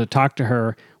be able to talk to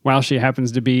her while she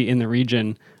happens to be in the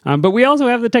region. But we also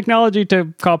have the technology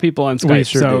to call people on Skype,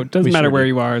 so it doesn't matter where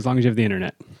you are as long as you have the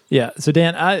internet. Yeah. So,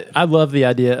 Dan, I love the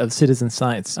idea of citizen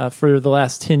science. For the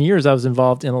last 10 years, I was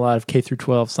involved in a lot of K through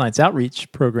 12 science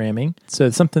outreach programming. So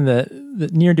it's something that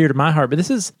near and dear to my heart. But this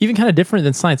is even kind of different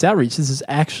than science outreach. This is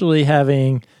actually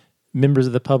having members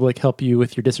of the public help you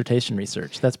with your dissertation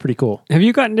research. That's pretty cool. Have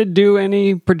you gotten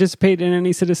to participate in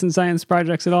any citizen science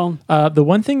projects at all? The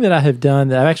one thing that I have done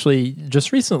that I've actually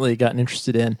just recently gotten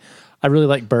interested in, I really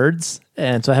like birds,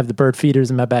 and so I have the bird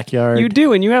feeders in my backyard. You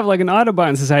do, and you have like an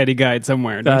Audubon Society guide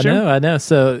somewhere, don't you? I know.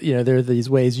 So, there are these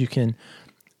ways you can,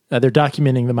 they're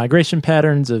documenting the migration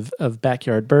patterns of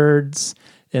backyard birds,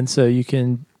 and so you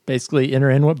can basically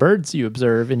enter in what birds you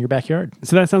observe in your backyard.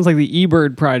 So that sounds like the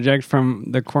eBird project from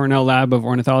the Cornell Lab of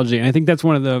Ornithology, and I think that's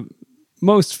one of the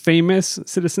most famous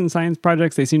citizen science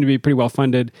projects. They seem to be pretty well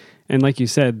funded, and like you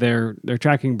said, they're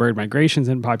tracking bird migrations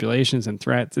and populations and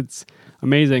threats. It's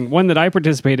amazing. One that I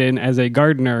participate in as a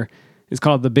gardener is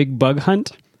called the Big Bug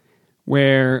Hunt,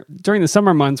 where during the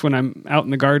summer months when I'm out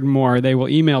in the garden more, they will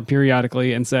email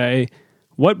periodically and say,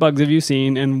 what bugs have you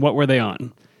seen and what were they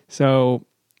on? So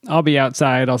I'll be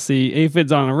outside, I'll see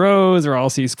aphids on a rose, or I'll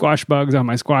see squash bugs on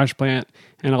my squash plant,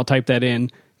 and I'll type that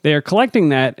in. They are collecting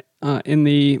that in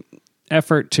the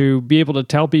effort to be able to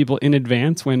tell people in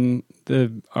advance when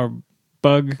our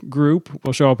bug group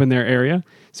will show up in their area.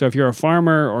 So if you're a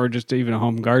farmer or just even a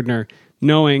home gardener,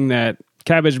 knowing that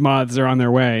cabbage moths are on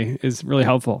their way is really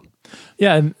helpful.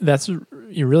 Yeah, and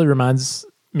it really reminds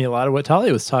me a lot of what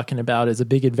Talia was talking about as a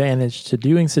big advantage to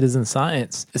doing citizen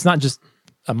science. It's not just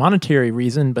a monetary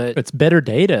reason, but it's better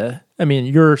data. I mean,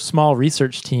 your small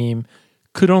research team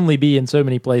could only be in so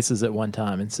many places at one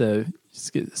time, and so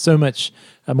just get so much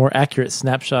a more accurate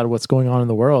snapshot of what's going on in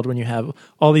the world when you have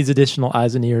all these additional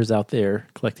eyes and ears out there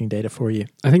collecting data for you.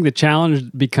 I think the challenge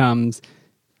becomes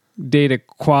data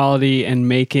quality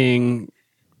and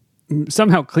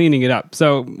somehow cleaning it up.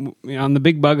 So on the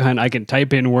Big Bug Hunt, I can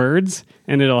type in words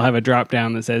and it'll have a drop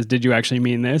down that says, did you actually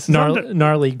mean this?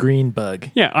 Gnarly green bug.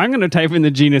 Yeah, I'm going to type in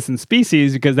the genus and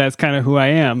species because that's kind of who I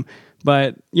am.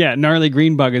 But yeah, gnarly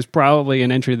green bug is probably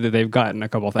an entry that they've gotten a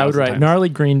couple thousand I would write times. Gnarly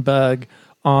green bug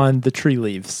on the tree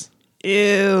leaves.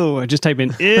 Ew. Just type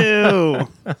in ew.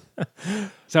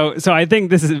 So I think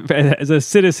this is, as a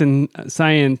citizen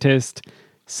scientist,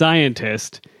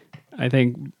 I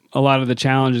think a lot of the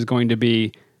challenge is going to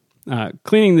be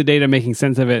cleaning the data, making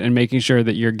sense of it, and making sure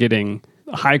that you're getting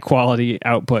high quality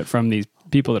output from these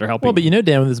people that are helping. Well, but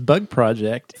Dan, with this bug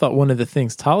project, I thought one of the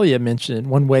things Talia mentioned,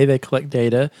 one way they collect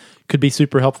data could be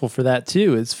super helpful for that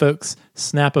too, is folks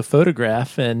snap a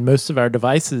photograph, and most of our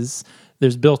devices,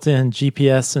 there's built-in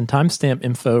GPS and timestamp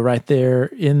info right there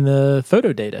in the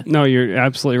photo data. No, you're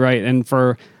absolutely right. And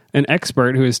for an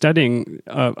expert who is studying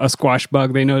a squash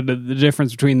bug, they know the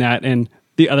difference between that and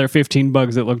the other 15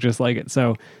 bugs that look just like it.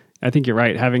 So I think you're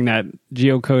right. Having that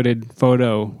geocoded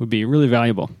photo would be really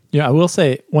valuable. Yeah, I will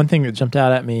say one thing that jumped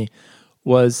out at me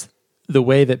was the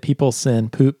way that people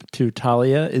send poop to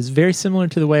Talia is very similar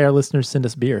to the way our listeners send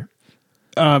us beer.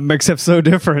 Except so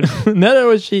different.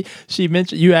 No, she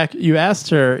mentioned you asked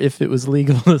her if it was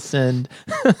legal to send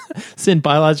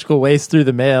biological waste through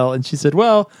the mail, and she said,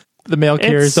 "Well, the mail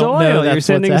carriers don't know that's You're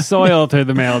sending soil through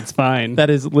the mail. It's fine." That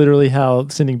is literally how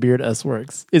sending beer to us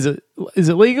works. Is it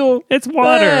legal? It's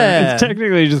water. Yeah. It's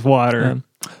technically just water.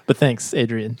 But thanks,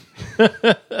 Adrian.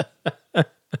 The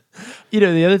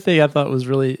other thing I thought was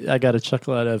I got a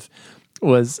chuckle out of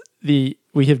was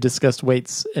we have discussed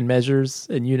weights and measures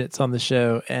and units on the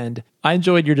show, and I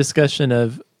enjoyed your discussion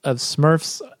of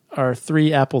Smurfs are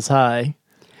 3 apples high.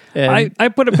 And I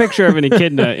put a picture of an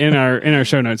echidna in our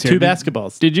show notes here. 2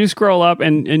 basketballs. Did you scroll up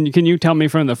and can you tell me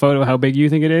from the photo how big you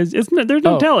think it is? There's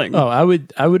no telling. Oh, I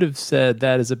would have said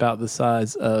that is about the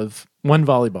size of 1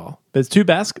 volleyball. But it's 2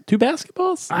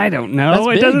 basketballs? I don't know. That's it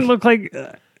big. doesn't look like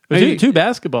 2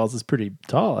 basketballs is pretty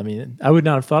tall. I mean, I would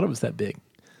not have thought it was that big.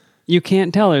 You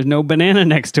can't tell. There's no banana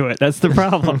next to it. That's the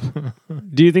problem.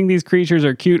 Do you think these creatures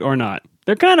are cute or not?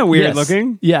 They're kind of weird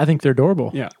looking. Yeah, I think they're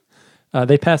adorable. Yeah.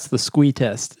 They passed the squee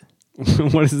test.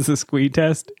 What is the squee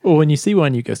test? Well, when you see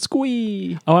one, you go,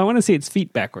 squee. Oh, I want to see its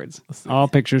feet backwards. All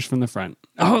pictures from the front.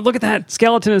 Oh, look at that.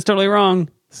 Skeleton is totally wrong.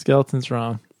 Skeleton's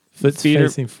wrong. Foot's Feet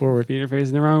facing forward. Feet are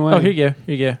facing the wrong way. Oh, here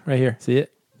you go. Right here. See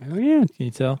it? Oh, yeah. Can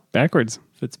you tell? Backwards.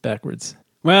 Foot's backwards.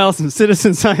 Well, some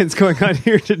citizen science going on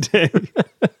here today.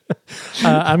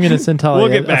 I'm going to send Talia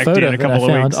We'll get back a to you photo in a that I couple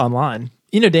of found weeks. online.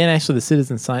 You know, Dan, actually, the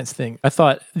citizen science thing, I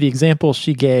thought the example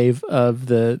she gave of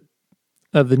the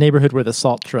neighborhood where the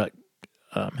salt truck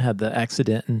had the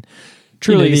accident and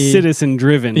Truly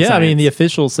citizen-driven Yeah, science. I mean, the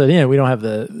officials said, we don't have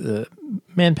the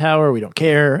manpower, we don't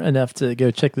care enough to go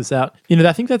check this out.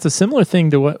 I think that's a similar thing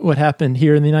to what happened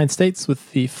here in the United States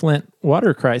with the Flint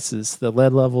water crisis, the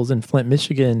lead levels in Flint,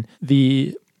 Michigan.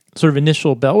 The sort of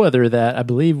initial bellwether that I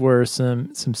believe were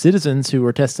some citizens who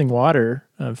were testing water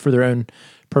for their own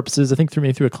purposes, I think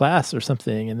through a class or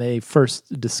something, and they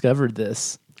first discovered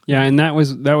this. Yeah, and that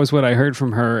was what I heard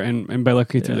from her, and by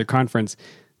looking through the conference,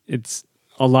 it's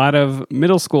a lot of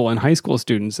middle school and high school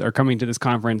students are coming to this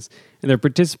conference, and they're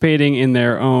participating in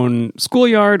their own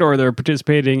schoolyard or they're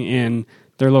participating in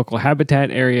their local habitat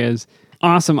areas.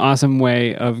 Awesome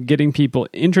way of getting people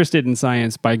interested in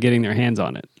science by getting their hands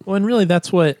on it. Well, and really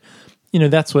that's what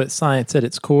science at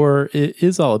its core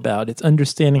is all about. It's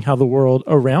understanding how the world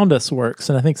around us works.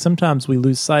 And I think sometimes we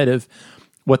lose sight of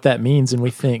what that means, and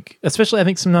we think, especially I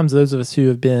think sometimes those of us who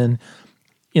have been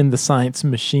in the science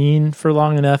machine for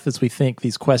long enough, as we think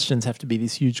these questions have to be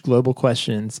these huge global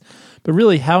questions. But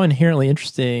really, how inherently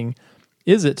interesting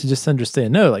is it to just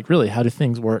understand, really, how do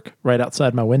things work right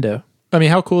outside my window? I mean,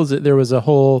 how cool is it? There was a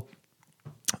whole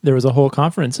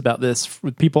conference about this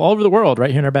with people all over the world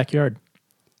right here in our backyard.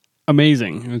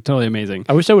 Amazing. It was totally amazing.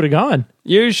 I wish I would have gone.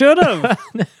 You should have.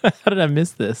 How did I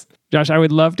miss this? Josh, I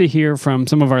would love to hear from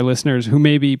some of our listeners who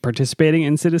may be participating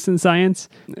in citizen science.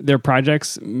 Their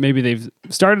projects, maybe they've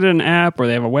started an app or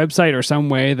they have a website or some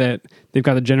way that they've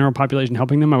got the general population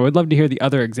helping them. I would love to hear the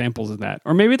other examples of that.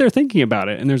 Or maybe they're thinking about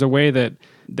it and there's a way that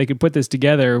they could put this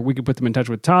together. We could put them in touch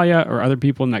with Talia or other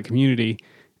people in that community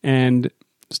and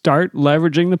start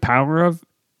leveraging the power of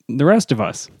the rest of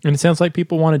us. And it sounds like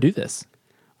people want to do this.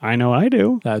 I know I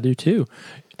do. I do too.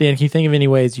 Dan, can you think of any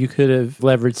ways you could have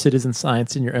leveraged citizen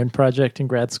science in your own project in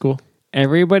grad school?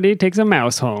 Everybody takes a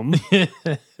mouse home.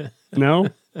 No?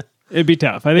 It'd be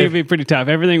tough. I think it'd be pretty tough.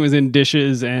 Everything was in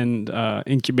dishes and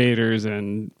incubators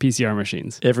and PCR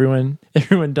machines. Everyone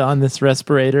don this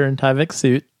respirator and Tyvek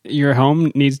suit. Your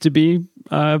home needs to be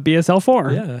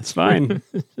BSL-4. Yeah, it's fine.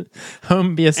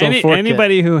 Home BSL-4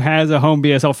 Anybody who has a home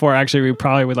BSL-4, actually, we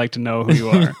probably would like to know who you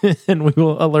are. And we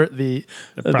will alert the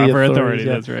proper authority.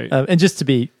 Yeah. That's right. And just to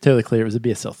be totally clear, it was a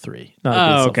BSL-3, not a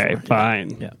BSL-4. Okay,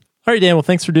 fine. Yeah. All right, Dan, well,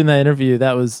 thanks for doing that interview.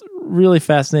 That was really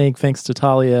fascinating. Thanks to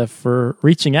Talia for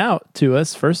reaching out to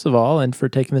us, first of all, and for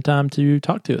taking the time to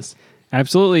talk to us.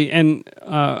 Absolutely. And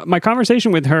my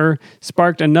conversation with her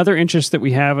sparked another interest that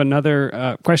we have,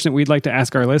 another question that we'd like to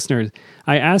ask our listeners.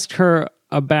 I asked her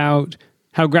about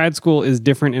how grad school is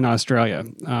different in Australia,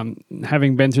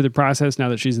 having been through the process now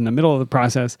that she's in the middle of the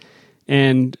process.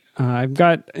 And I've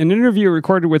got an interview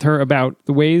recorded with her about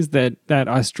the ways that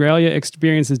Australia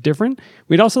experience is different.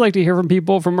 We'd also like to hear from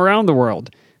people from around the world.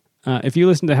 If you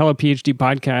listen to Hello PhD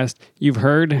podcast, you've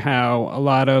heard how a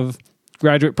lot of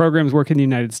graduate programs work in the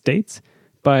United States,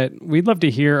 but we'd love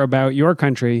to hear about your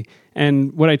country.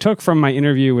 And what I took from my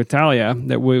interview with Talia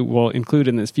that we will include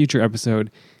in this future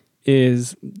episode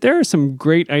is there are some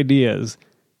great ideas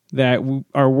that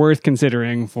are worth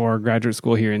considering for graduate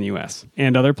school here in the U.S.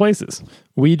 and other places.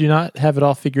 We do not have it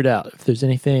all figured out. If there's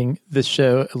anything this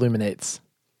show illuminates.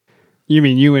 You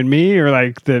mean you and me, or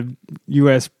like the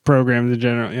U.S. programs in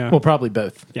general? Yeah. Well, probably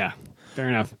both. Yeah, fair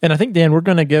enough. And I think, Dan, we're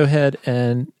going to go ahead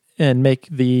and make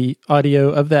the audio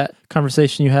of that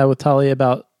conversation you had with Talia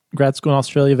about grad school in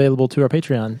Australia available to our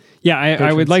Patreon. Yeah,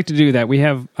 I would like to do that. We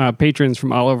have patrons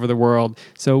from all over the world,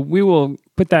 so we will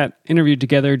put that interview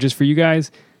together just for you guys.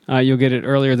 You'll get it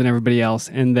earlier than everybody else,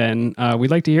 and then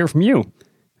we'd like to hear from you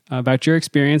about your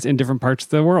experience in different parts of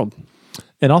the world.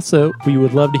 And also, we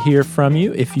would love to hear from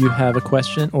you if you have a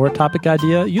question or a topic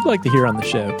idea you'd like to hear on the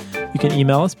show. You can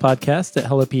email us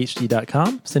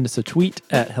podcast@hellophd.com, send us a tweet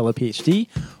at hellophd,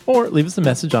 or leave us a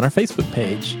message on our Facebook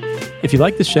page. If you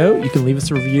like the show, you can leave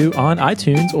us a review on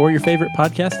iTunes or your favorite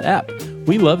podcast app.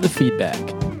 We love the feedback.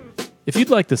 If you'd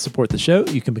like to support the show,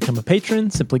 you can become a patron.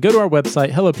 Simply go to our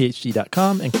website,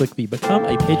 hellophd.com, and click the Become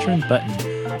a Patron button.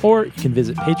 Or you can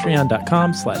visit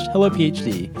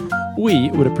patreon.com/hellophd. We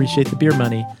would appreciate the beer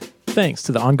money. Thanks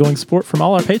to the ongoing support from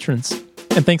all our patrons.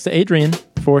 And thanks to Adrian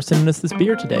for sending us this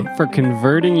beer today. For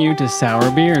converting you to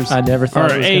sour beers. I never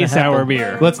thought it was a gonna sour happen.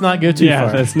 beer. Let's not go too far.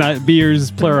 Yeah, that's not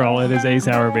beers plural. It is a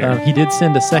sour beer. He did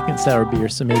send a second sour beer,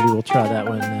 so maybe we'll try that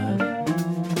one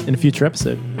in a future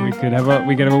episode. We could have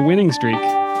a winning streak.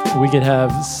 We could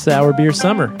have sour beer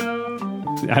summer.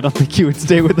 I don't think you would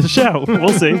stay with the show. We'll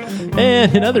see.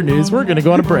 And in other news, we're going to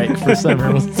go on a break for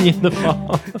summer. We'll see you in the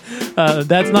fall.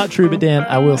 That's not true, but Dan,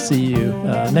 I will see you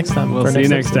next time. We'll see you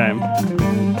next time.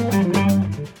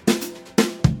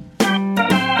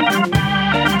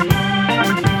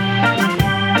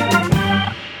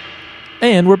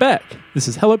 And we're back. This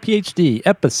is Hello PhD,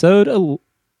 episode...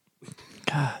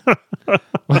 God.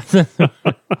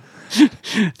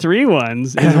 3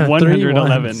 ones is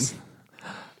 111. Let's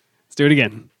do it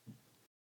again.